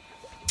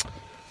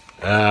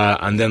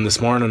then this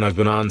morning I've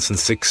been on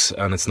since 6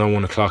 and it's now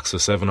 1 o'clock, so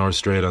 7 hours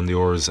straight on the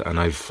oars, and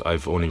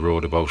I've only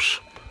rowed about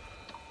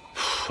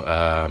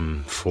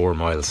 4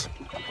 miles.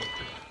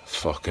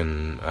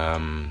 Fucking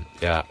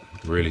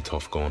really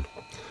tough going.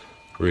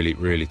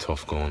 Really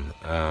tough going.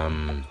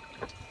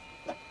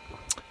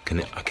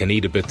 I can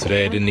eat a bit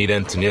today. I didn't eat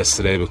anything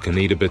yesterday, but can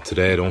eat a bit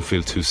today. I don't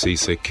feel too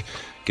seasick,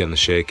 getting a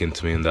shake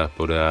into me and that.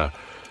 But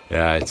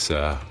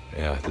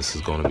this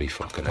is going to be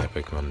fucking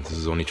epic, man. This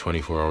is only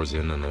 24 hours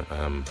in,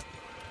 and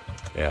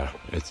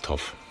it's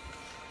tough.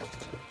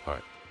 All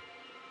right.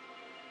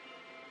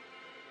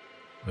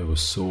 I was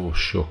so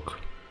shook,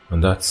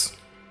 and that's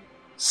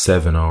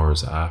 7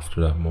 hours after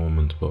that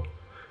moment. But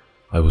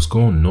I was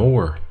going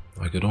nowhere.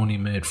 I had only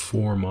made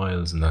 4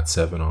 miles in that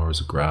 7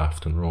 hours of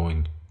graft and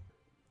rowing.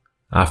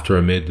 After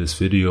I made this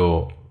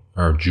video,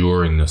 or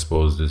during, I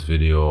suppose, this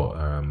video,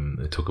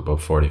 it took about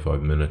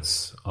 45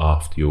 minutes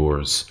off the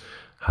oars.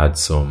 Had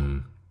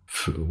some,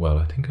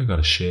 I think I got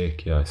a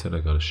shake. Yeah, I said I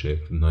got a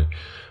shake, didn't I?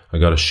 I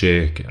got a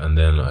shake, and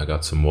then I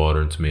got some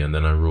water into me, and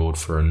then I rowed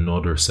for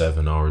another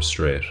 7 hours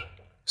straight.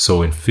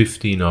 So in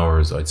 15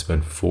 hours, I'd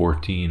spent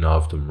 14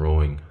 of them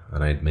rowing,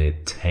 and I'd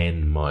made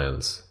 10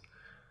 miles.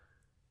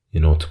 You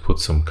know, to put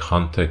some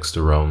context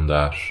around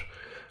that,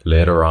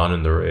 later on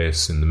in the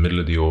race, in the middle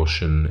of the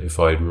ocean, if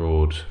I'd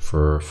rowed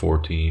for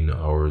 14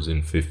 hours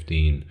in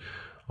 15,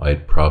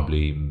 I'd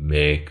probably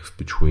make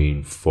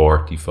between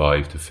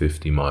 45 to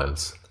 50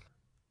 miles.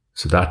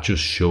 So that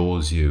just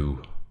shows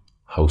you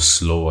how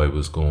slow I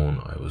was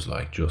going. I was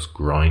like just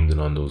grinding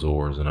on those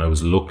oars, and I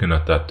was looking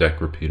at that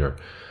deck repeater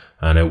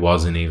and it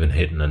wasn't even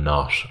hitting a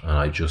knot, and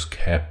I just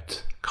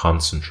kept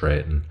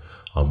concentrating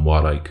on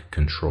what I could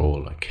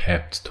control. I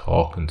kept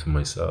talking to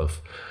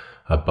myself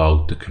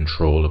about the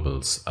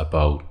controllables,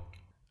 about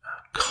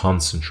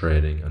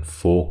concentrating and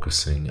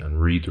focusing and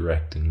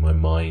redirecting my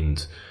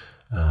mind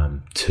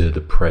to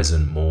the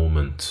present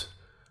moment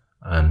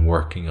and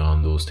working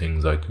on those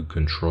things I could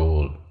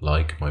control,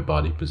 like my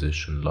body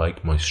position,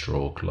 like my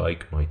stroke,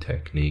 like my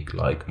technique,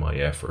 like my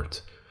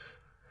effort.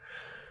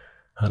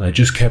 And I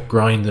just kept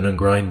grinding and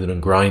grinding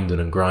and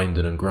grinding and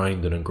grinding and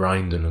grinding and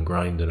grinding and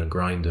grinding and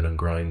grinding and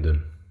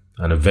grinding.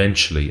 And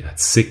eventually at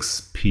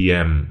 6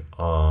 p.m.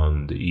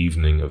 on the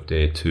evening of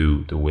day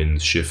 2, the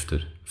winds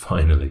shifted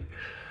finally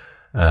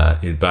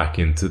back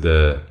into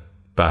the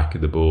back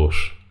of the boat,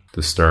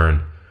 the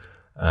stern.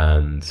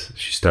 And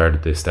they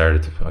started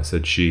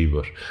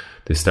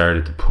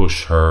to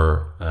push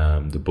her,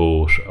 the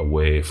boat,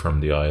 away from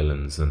the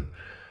islands. And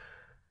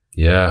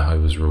yeah, I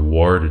was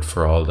rewarded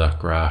for all that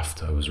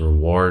graft. I was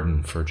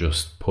rewarded for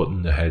just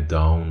putting the head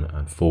down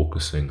and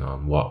focusing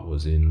on what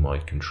was in my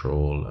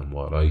control and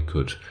what I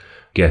could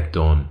get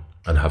done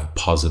and have a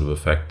positive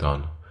effect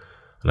on.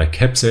 And I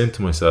kept saying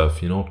to myself,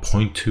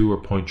 0.2 or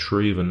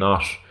 0.3 of a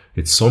knot,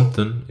 it's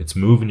something, it's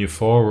moving you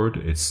forward,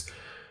 it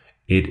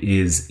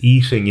is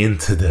eating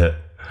into the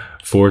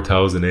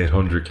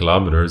 4,800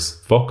 kilometers,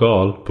 fuck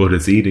all, but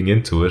it's eating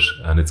into it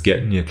and it's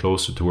getting you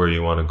closer to where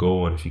you want to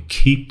go. And if you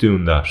keep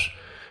doing that,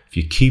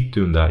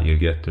 you'll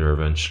get there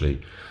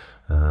eventually.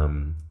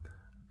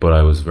 But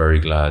I was very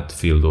glad to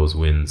feel those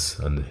winds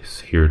and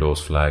hear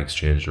those flags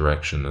change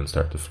direction and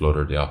start to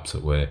flutter the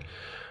opposite way.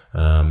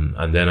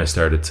 And then I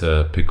started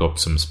to pick up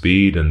some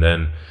speed, and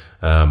then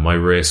my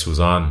race was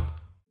on.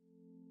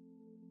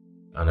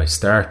 And I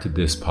started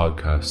this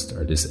podcast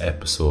or this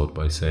episode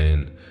by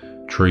saying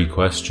 3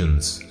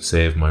 questions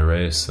saved my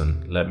race,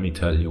 and let me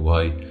tell you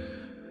why.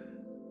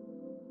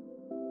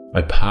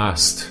 I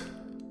passed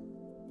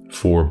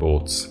 4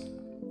 boats,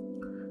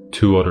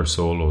 2 other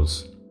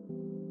solos,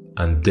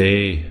 and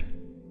they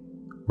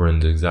were in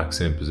the exact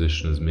same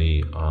position as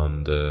me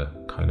on the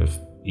kind of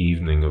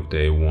evening of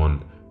day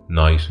 1,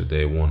 night of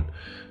day one.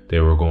 They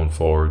were going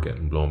forward,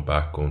 getting blown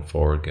back, going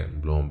forward, getting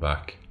blown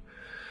back.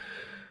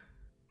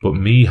 But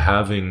me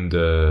having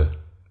the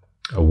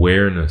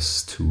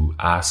awareness to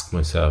ask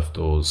myself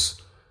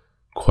those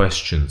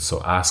questions,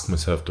 so ask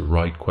myself the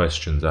right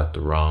questions at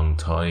the wrong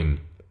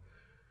time,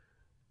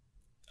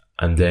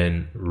 and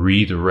then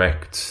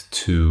redirect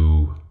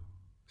to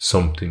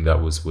something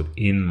that was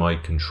within my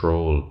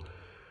control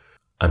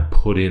and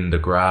put in the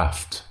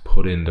graft.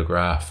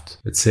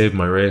 It saved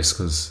my race,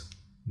 because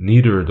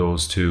neither of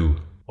those two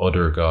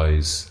other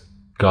guys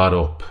got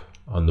up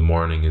on the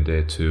morning of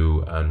day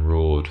 2 and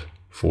rode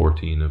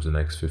 14 of the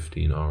next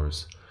 15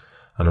 hours.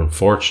 And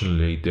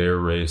unfortunately, their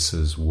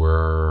races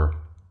were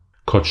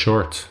cut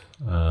short,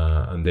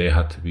 and they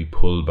had to be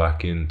pulled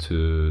back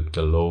into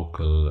the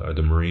local, or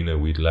the marina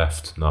we'd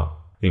left, not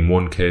in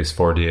one case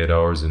 48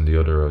 hours, in the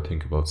other I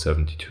think about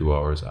 72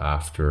 hours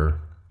after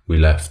we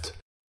left.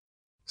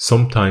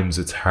 Sometimes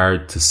it's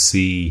hard to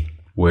see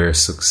where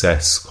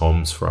success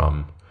comes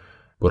from,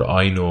 but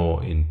I know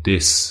in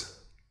this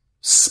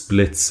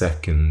split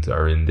second,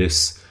 or in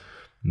this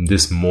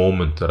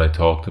moment that I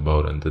talked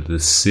about, and the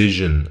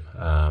decision,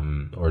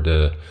 or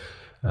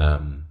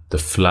the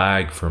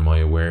flag for my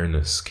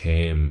awareness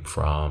came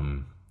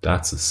from,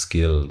 that's a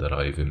skill that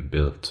I've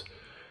inbuilt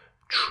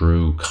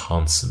through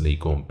constantly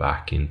going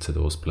back into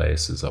those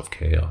places of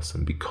chaos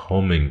and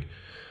becoming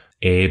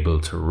able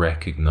to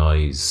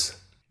recognize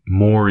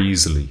more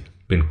easily,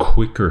 been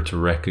quicker to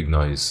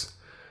recognize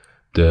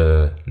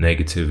the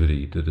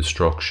negativity, the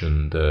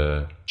destruction,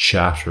 the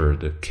chatter,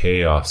 the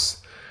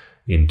chaos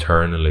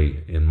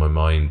internally in my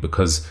mind,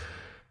 because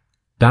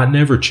that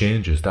never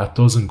changes. That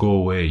doesn't go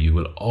away. You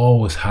will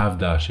always have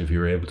that if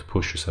you're able to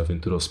push yourself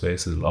into those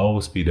spaces. It'll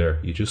always be there.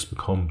 You just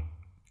become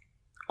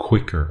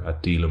quicker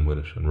at dealing with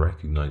it and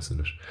recognizing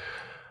it.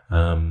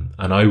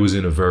 And I was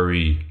in a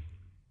very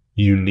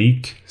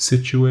unique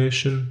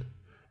situation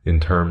in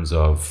terms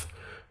of,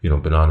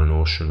 been on an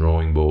ocean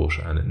rowing boat,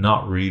 and it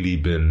not really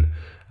been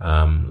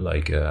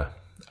like a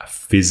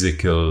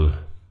physical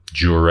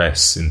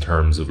duress in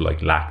terms of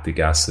like lactic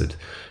acid.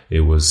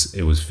 It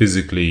was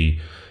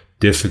physically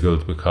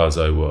difficult because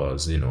I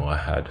was, I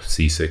had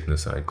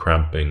seasickness, I had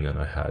cramping, and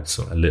I had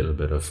a little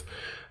bit of,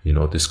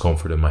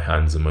 discomfort in my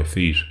hands and my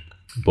feet.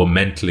 But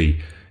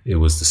mentally, it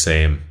was the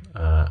same,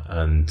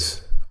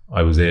 and I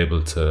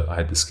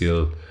had the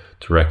skill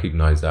to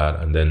recognize that,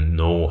 and then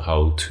know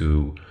how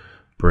to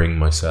bring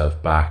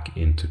myself back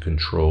into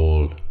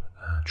control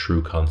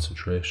through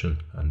concentration,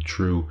 and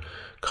through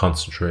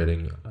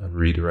concentrating and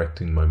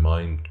redirecting my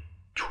mind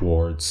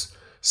towards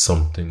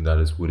something that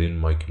is within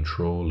my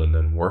control, and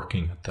then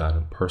working at that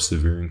and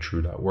persevering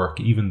through that work,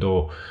 even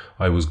though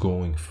I was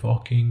going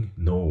fucking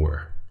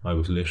nowhere. I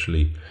was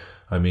literally,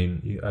 a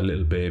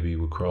little baby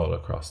would crawl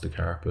across the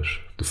carpet,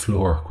 the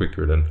floor,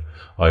 quicker than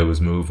I was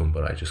moving,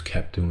 but I just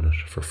kept doing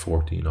it for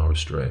 14 hours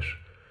straight.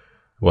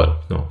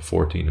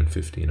 14 and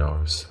 15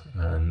 hours.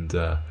 And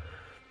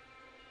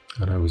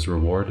I was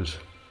rewarded.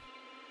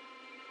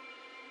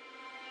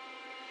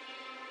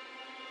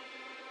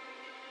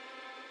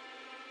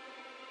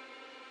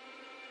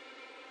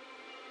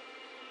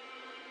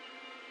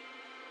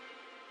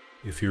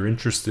 If you're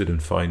interested in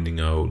finding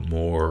out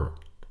more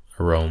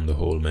around the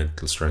whole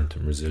mental strength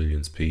and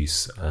resilience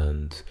piece,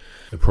 and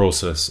the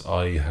process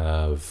I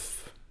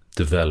have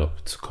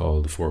developed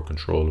called the 4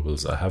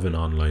 Controllables, I have an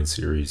online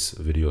series,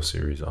 a video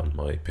series on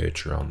my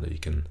Patreon that you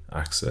can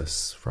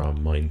access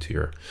from Mind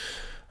Tier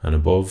and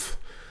above.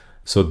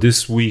 So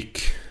this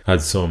week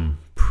had some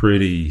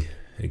pretty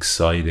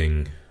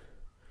exciting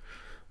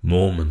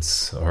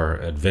moments, or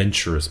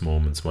adventurous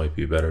moments might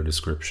be a better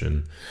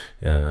description.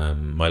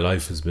 My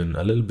life has been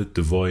a little bit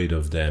devoid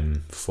of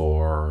them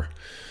for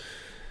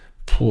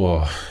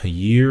a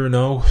year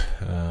now,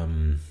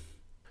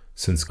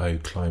 since I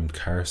climbed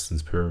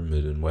Karsten's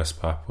Pyramid in West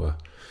Papua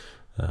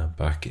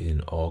back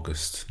in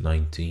August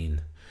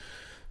 19.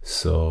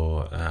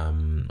 So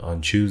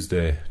on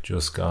Tuesday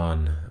just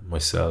gone,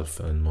 myself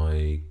and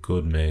my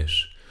good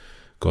mate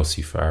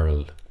Gussie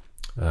Farrell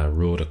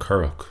rode a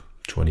curragh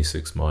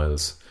 26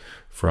 miles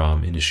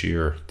from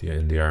Inisheer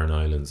in the Aran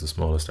Islands, the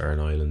smallest Aran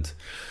island,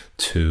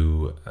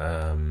 to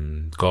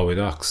Galway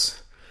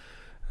Docks.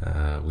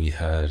 We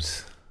had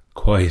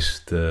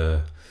quite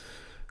the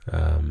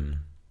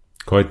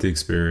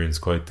experience,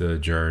 quite the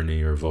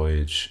journey or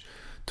voyage.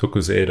 Took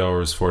us 8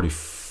 hours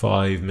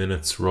 45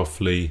 minutes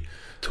roughly.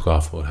 Took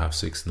off about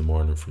 6:30 in the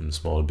morning from the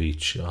small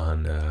beach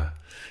on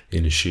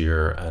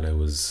Inisheer, and it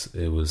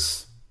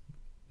was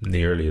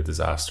nearly a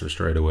disaster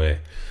straight away.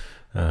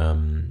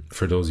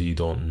 For those of you who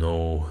don't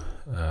know,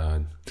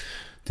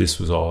 this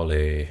was all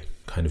a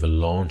kind of a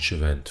launch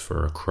event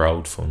for a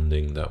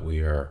crowdfunding that we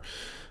are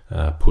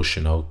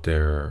pushing out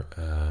there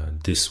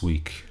this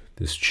week,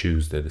 this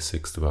Tuesday, the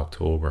 6th of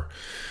October,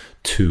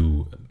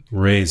 to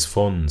raise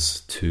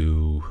funds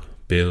to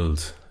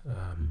build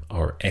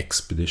our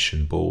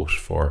expedition boat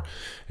for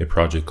a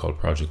project called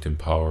Project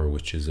Empower,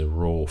 which is a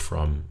row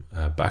from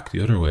back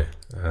the other way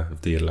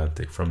of the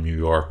Atlantic, from New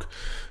York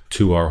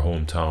to our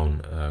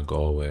hometown,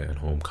 Galway, and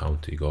home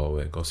county,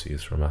 Galway. Gussie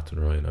is from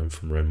Athenry and I'm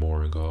from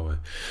Renmore in Galway.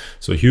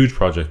 So a huge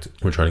project.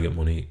 We're trying to get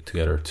money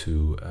together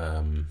to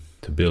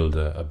build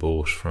a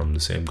boat from the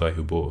same guy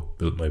who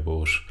built my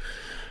boat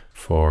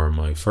for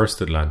my first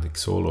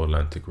solo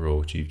Atlantic row,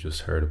 which you've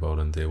just heard about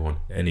on day one.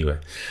 Anyway,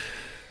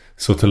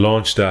 so to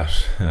launch that,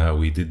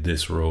 we did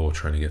this row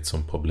trying to get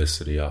some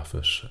publicity off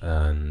it.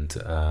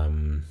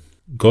 And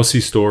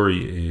Gussie's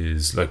story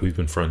is, like, we've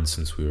been friends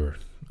since we were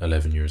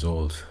 11 years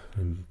old.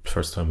 And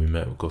first time we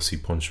met, Gussie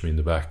punched me in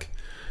the back.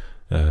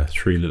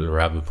 3 little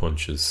rabbit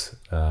punches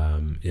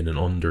in an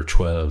under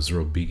 12s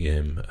rugby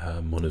game,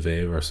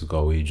 Monivea versus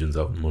Galwegians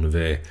out in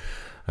Monivea,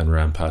 and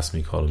ran past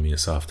me calling me a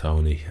soft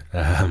townie.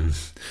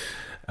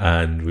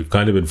 And we've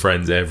kind of been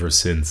friends ever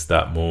since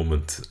that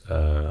moment.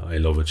 I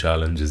love a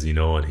challenge, as you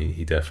know, and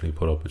he definitely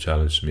put up a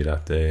challenge to me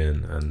that day,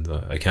 and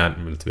I can't,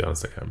 to be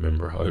honest, I can't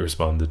remember how I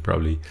responded,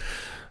 probably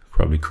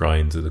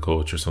crying to the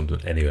coach or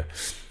something. Anyway,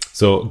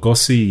 so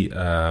Gussie,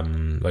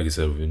 like I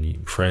said, we've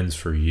been friends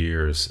for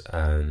years,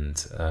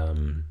 and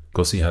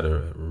Gussie had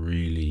a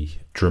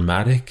really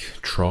traumatic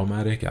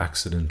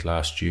accident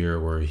last year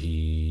where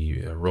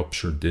he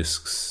ruptured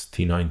discs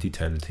T9,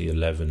 T10,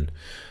 T11,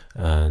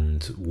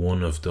 and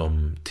one of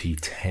them,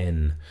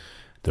 T10,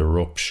 the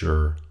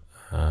rupture,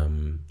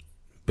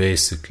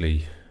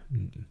 basically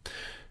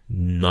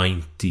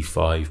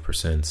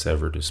 95%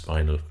 severed his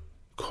spinal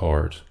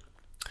cord.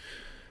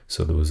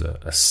 So there was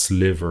a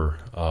sliver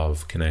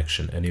of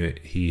connection. Anyway,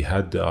 he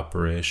had the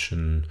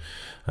operation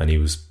and he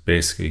was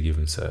basically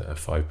given a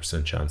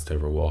 5% chance to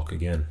ever walk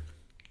again.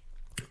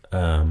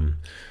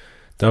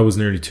 That was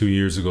nearly 2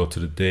 years ago to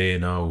the day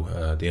now.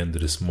 At the end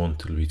of this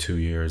month, it'll be 2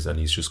 years, and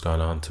he's just gone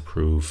on to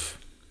prove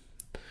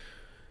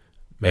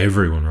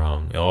everyone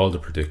wrong. All the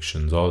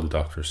predictions, all the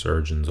doctors,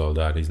 surgeons, all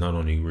that. He's not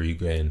only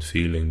regained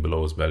feeling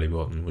below his belly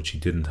button, which he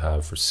didn't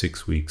have for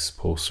 6 weeks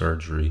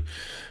post-surgery,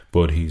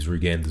 but he's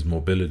regained his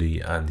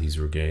mobility, and he's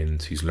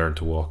learned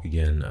to walk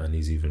again, and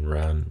he's even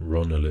run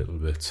a little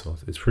bit. So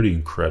it's pretty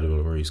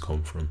incredible where he's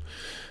come from.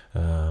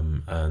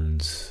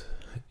 And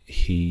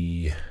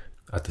he,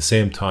 at the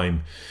same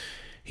time,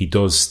 he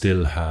does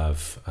still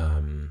have,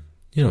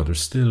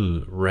 there's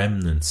still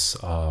remnants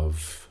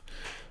of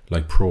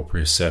like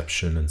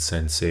proprioception and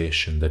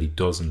sensation that he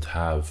doesn't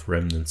have,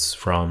 remnants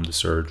from the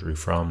surgery,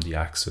 from the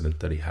accident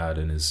that he had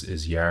in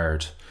his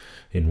yard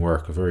in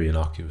work, a very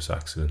innocuous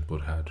accident,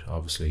 but had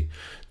obviously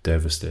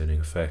devastating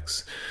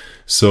effects.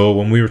 So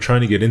when we were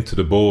trying to get into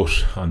the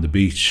boat on the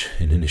beach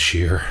in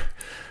Inisheer,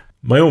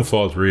 my own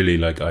fault really,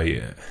 like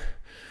I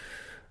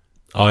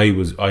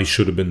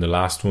should have been the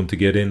last one to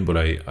get in, but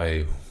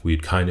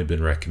we'd kind of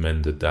been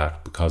recommended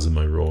that because of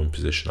my rowing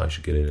position I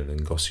should get in, and then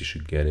Gussie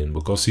should get in.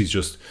 But Gussie's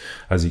just,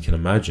 as you can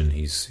imagine,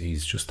 he's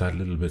just that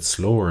little bit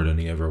slower than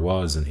he ever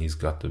was, and he's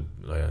got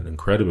an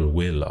incredible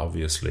will,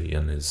 obviously,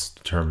 and his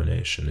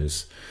determination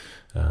is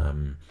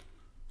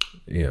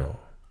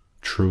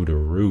through the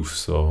roof.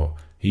 So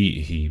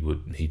he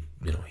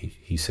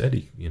said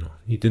he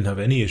didn't have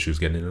any issues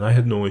getting in, and I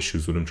had no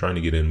issues with him trying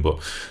to get in, but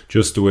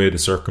just the way the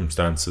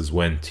circumstances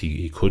went,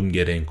 he couldn't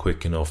get in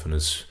quick enough, and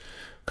his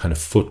kind of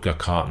foot got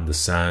caught in the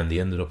sand. He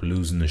ended up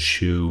losing his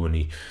shoe, and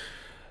he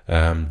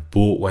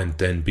boat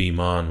went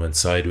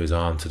sideways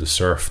onto the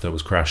surf that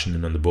was crashing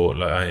in on the boat,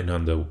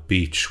 on the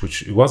beach,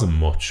 which it wasn't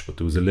much, but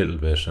there was a little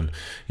bit. And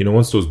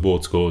once those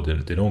boats go,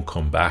 they don't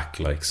come back,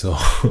 like, so.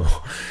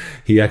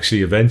 He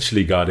actually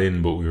eventually got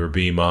in, but we were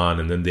beam on,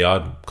 and then the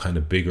odd kind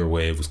of bigger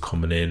wave was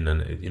coming in,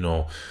 and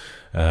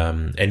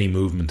any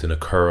movement in a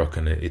currach,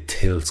 and it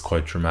tilts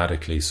quite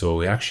dramatically. So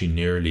we actually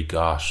nearly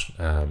got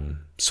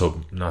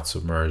not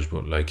submerged,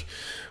 but like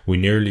we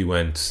nearly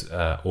went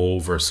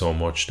over so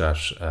much that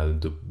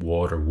the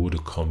water would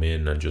have come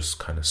in and just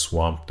kind of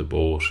swamped the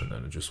boat, and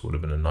then it just would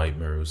have been a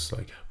nightmare. It was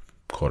like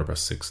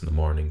 6:15 in the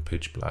morning,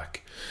 pitch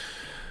black.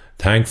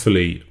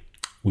 Thankfully,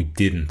 we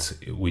didn't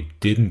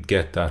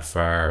get that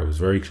far. It was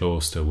very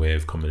close to a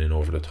wave coming in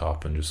over the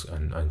top and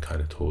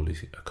kind of totally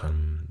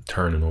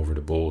turning over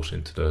the boat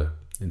into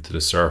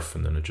the surf,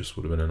 and then it just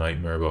would have been a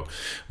nightmare. But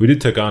we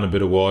did take on a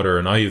bit of water,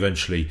 and I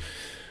eventually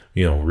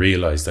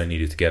realized I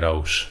needed to get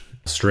out,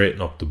 straighten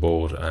up the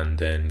boat, and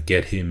then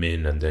get him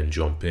in and then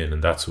jump in,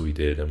 and that's what we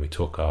did, and we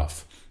took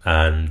off.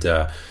 And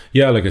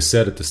like I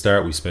said at the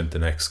start, we spent the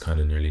next kind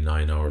of nearly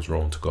 9 hours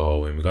rowing to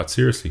Galway, and we got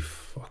seriously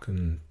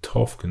fucking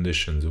tough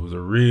conditions. It was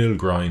a real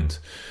grind,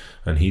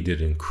 and he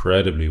did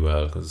incredibly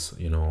well, because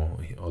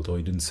although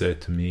he didn't say it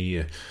to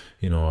me,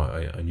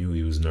 I knew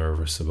he was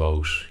nervous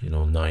about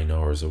 9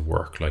 hours of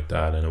work like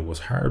that, and it was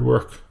hard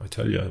work. I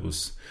tell you, I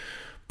was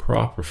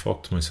proper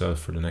fucked myself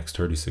for the next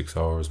 36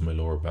 hours, my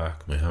lower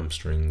back, my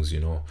hamstrings,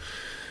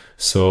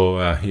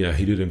 So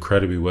he did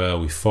incredibly well.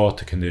 We fought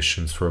the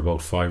conditions for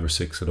about 5 or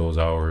 6 of those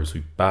hours.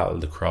 We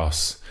battled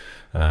across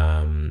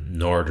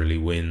northerly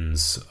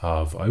winds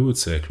of, I would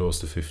say, close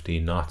to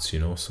 15 knots,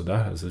 so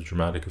that has a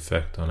dramatic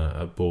effect on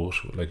a boat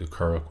like a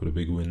currach with a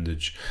big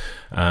windage,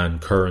 and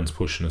currents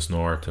pushing us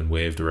north and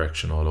wave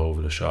direction all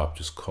over the shop,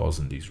 just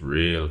causing these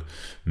real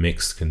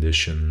mixed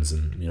conditions.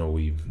 And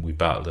we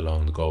battled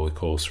along the Galway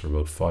coast for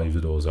about 5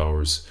 of those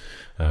hours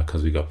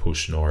because we got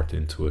pushed north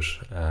into it,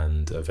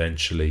 and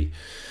eventually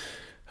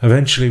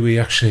we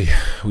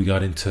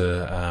got into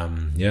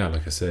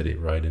like I said,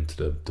 right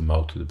into the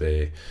mouth of the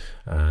bay,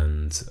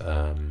 and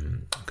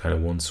kind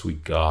of once we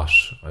got,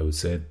 I would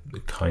say,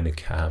 it kind of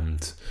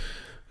calmed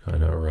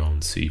kind of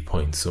around Sea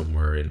Point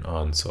somewhere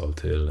on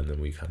Salt Hill, and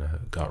then we kind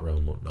of got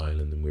around Mutton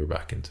Island and we were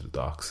back into the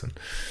docks, and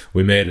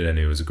we made it. And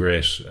it was a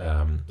great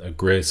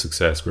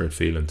success, great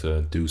feeling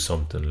to do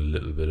something a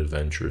little bit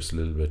adventurous, a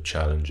little bit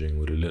challenging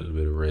with a little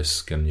bit of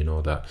risk, and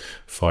that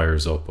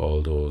fires up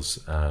all those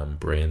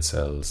brain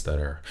cells that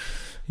are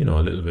a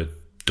little bit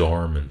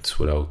dormant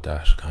without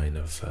that kind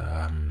of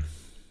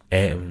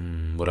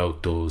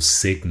without those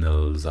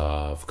signals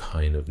of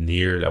kind of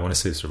near, I want to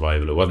say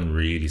survival. It wasn't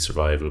really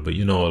survival, but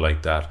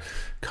like that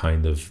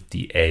kind of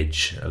the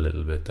edge a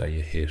little bit that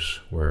you hit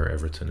where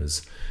everything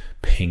is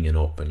pinging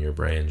up and your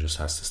brain just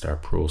has to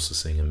start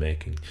processing and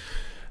making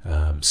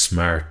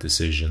smart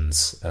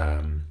decisions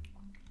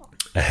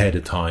ahead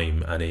of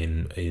time, and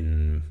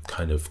in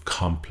kind of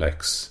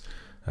complex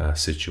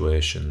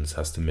situations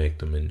has to make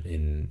them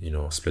in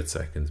split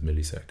seconds,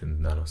 milliseconds,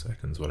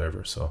 nanoseconds,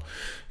 whatever. So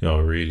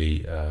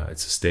really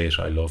it's a state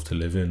I love to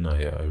live in.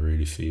 I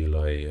really feel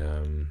I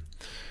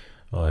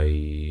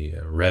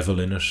revel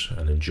in it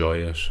and enjoy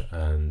it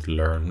and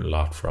learn a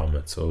lot from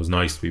it. So it was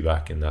nice to be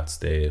back in that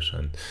state,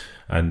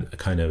 and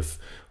kind of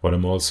what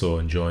I'm also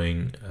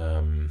enjoying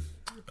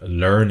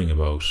learning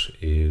about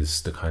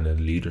is the kind of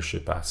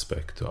leadership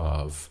aspect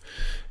of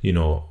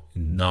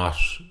not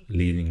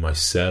leading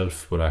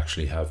myself, but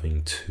actually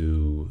having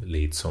to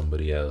lead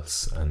somebody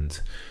else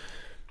and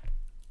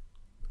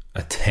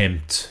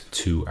attempt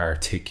to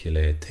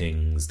articulate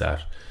things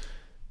that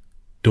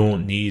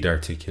don't need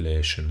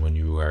articulation when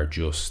you are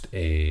just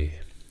a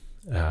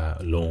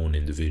lone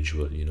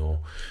individual.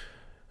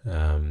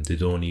 They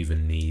don't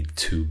even need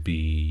to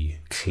be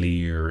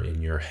clear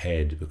in your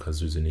head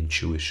because there's an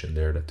intuition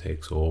there that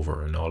takes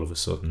over, and all of a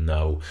sudden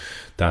now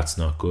that's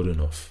not good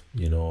enough.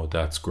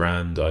 That's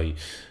grand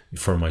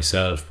for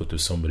myself, but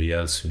there's somebody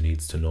else who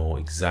needs to know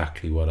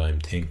exactly what I'm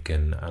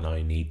thinking, and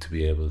I need to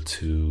be able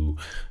to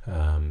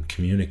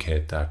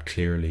communicate that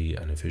clearly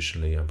and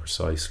efficiently and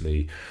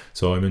precisely.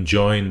 So I'm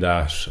enjoying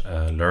that,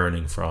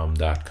 learning from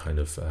that kind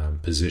of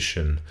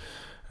position.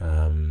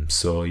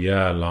 So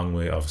yeah, a long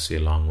way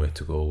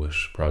to go with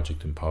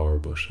Project Empower,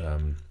 but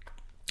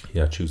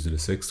Tuesday the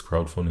 6th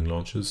crowdfunding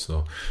launches.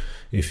 So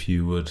if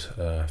you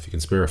can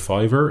spare a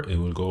 $5, it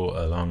will go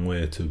a long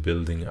way to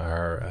building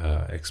our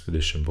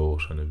expedition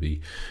boat, and it'll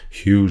be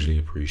hugely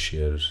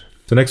appreciated.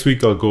 So next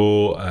week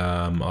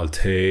I'll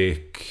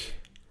take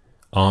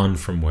on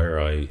from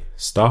where I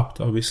stopped,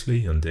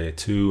 obviously on day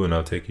 2, and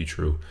I'll take you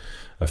through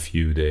a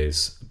few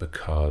days,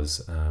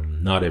 because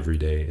not every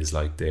day is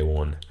like day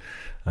 1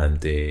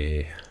 and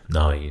day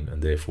 9 and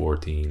day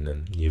 14,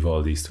 and you've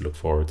all these to look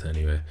forward to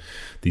anyway,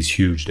 these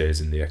huge days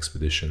in the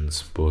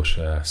expeditions. But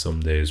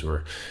some days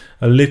were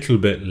a little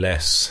bit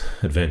less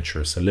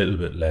adventurous, a little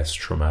bit less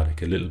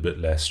traumatic, a little bit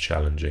less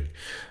challenging.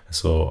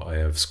 So I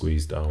have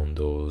squeezed down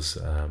those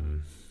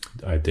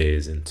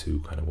days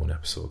into kind of one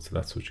episode, so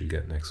that's what you'll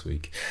get next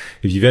week.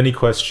 If you've any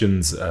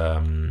questions,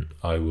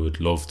 I would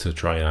love to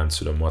try and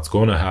answer them. What's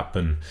going to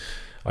happen,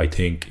 I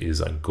think,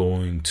 is I'm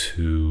going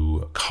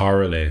to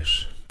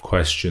correlate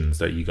questions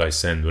that you guys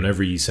send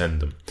whenever you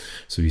send them.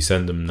 So if you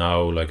send them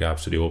now, like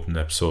after the open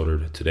episode,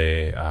 or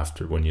today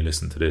after when you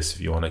listen to this,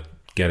 if you want to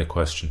get a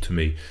question to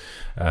me,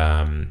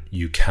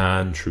 you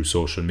can through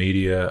social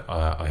media.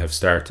 I have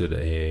started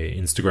a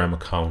Instagram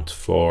account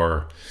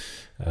for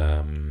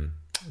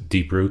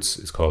Deep Roots.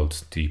 It's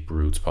called Deep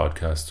Roots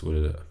Podcast,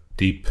 with a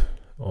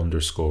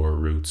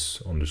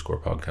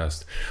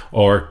deep_roots_podcast,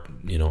 or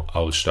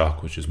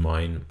Owlstock, which is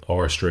mine,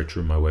 or straight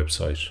through my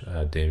website,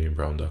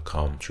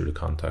 damianbrown.com, through the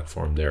contact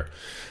form there.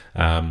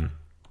 And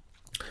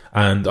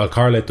I'll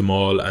correlate them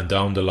all, and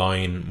down the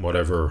line,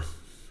 whatever,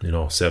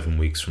 7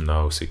 weeks from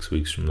now, 6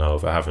 weeks from now,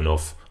 if I have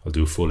enough, I'll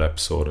do a full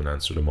episode and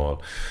answer them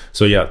all.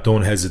 So yeah,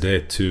 don't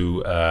hesitate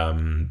to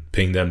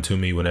ping them to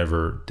me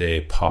whenever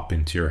they pop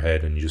into your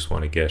head and you just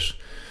want to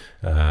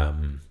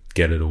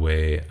get it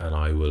away, and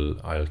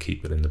I'll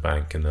keep it in the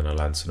bank, and then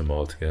I'll answer them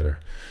all together.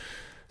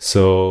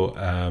 So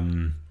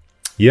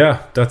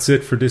that's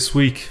it for this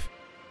week.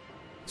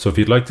 So if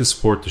you'd like to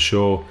support the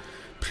show,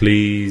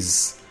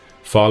 please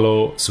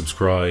follow,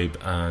 subscribe,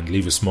 and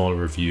leave a small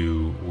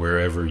review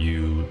wherever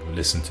you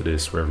listen to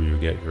this, wherever you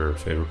get your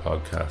favorite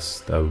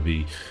podcasts. That would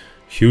be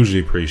hugely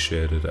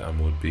appreciated and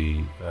would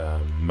be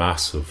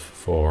massive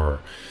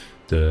for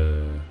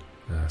the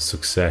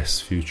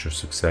future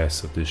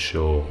success of this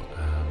show.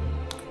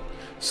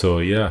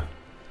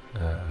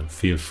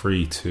 Feel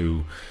free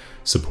to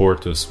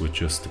support us with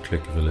just the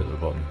click of a little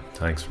button.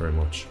 Thanks very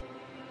much.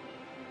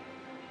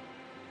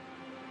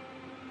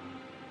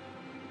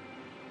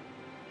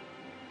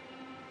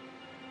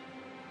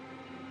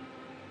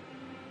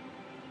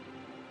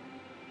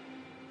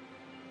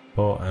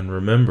 Oh, and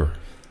remember,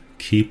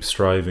 keep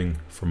striving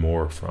for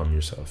more from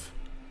yourself.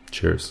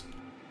 Cheers.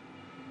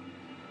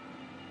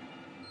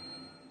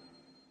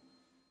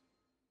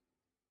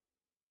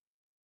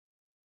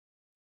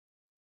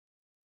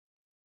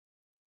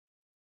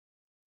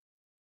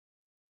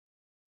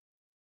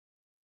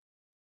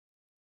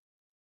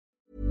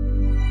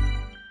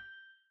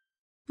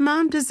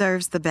 Mom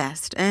deserves the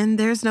best, and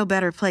there's no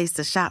better place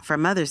to shop for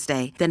Mother's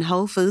Day than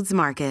Whole Foods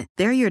Market.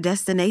 They're your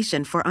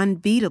destination for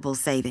unbeatable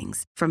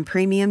savings, from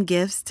premium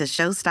gifts to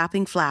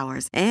show-stopping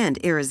flowers and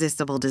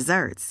irresistible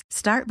desserts.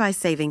 Start by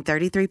saving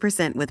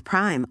 33% with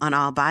Prime on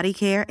all body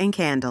care and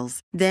candles.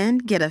 Then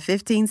get a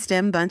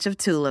 15-stem bunch of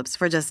tulips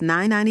for just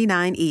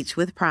 $9.99 each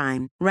with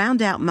Prime.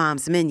 Round out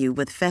Mom's menu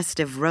with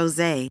festive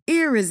rosé,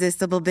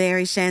 irresistible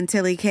berry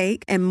chantilly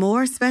cake, and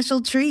more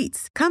special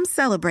treats. Come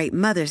celebrate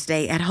Mother's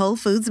Day at Whole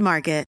Foods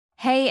Market.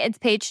 Hey, it's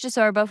Paige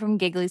DeSorbo from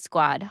Giggly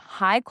Squad.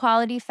 High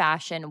quality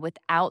fashion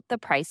without the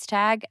price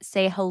tag.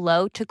 Say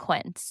hello to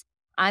Quince.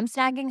 I'm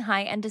snagging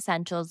high-end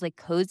essentials like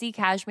cozy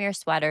cashmere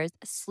sweaters,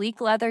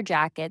 sleek leather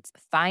jackets,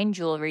 fine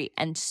jewelry,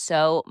 and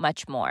so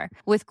much more.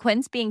 With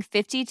Quince being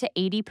 50 to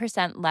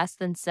 80% less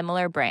than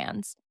similar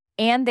brands.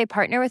 And they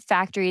partner with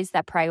factories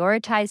that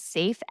prioritize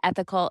safe,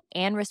 ethical,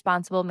 and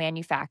responsible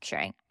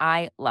manufacturing.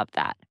 I love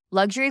that.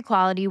 Luxury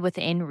quality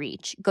within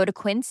reach. Go to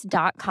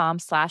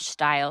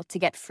quince.com/style to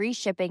get free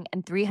shipping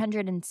and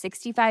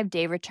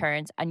 365-day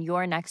returns on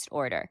your next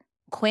order.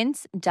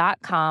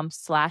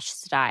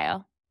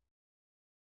 Quince.com/style.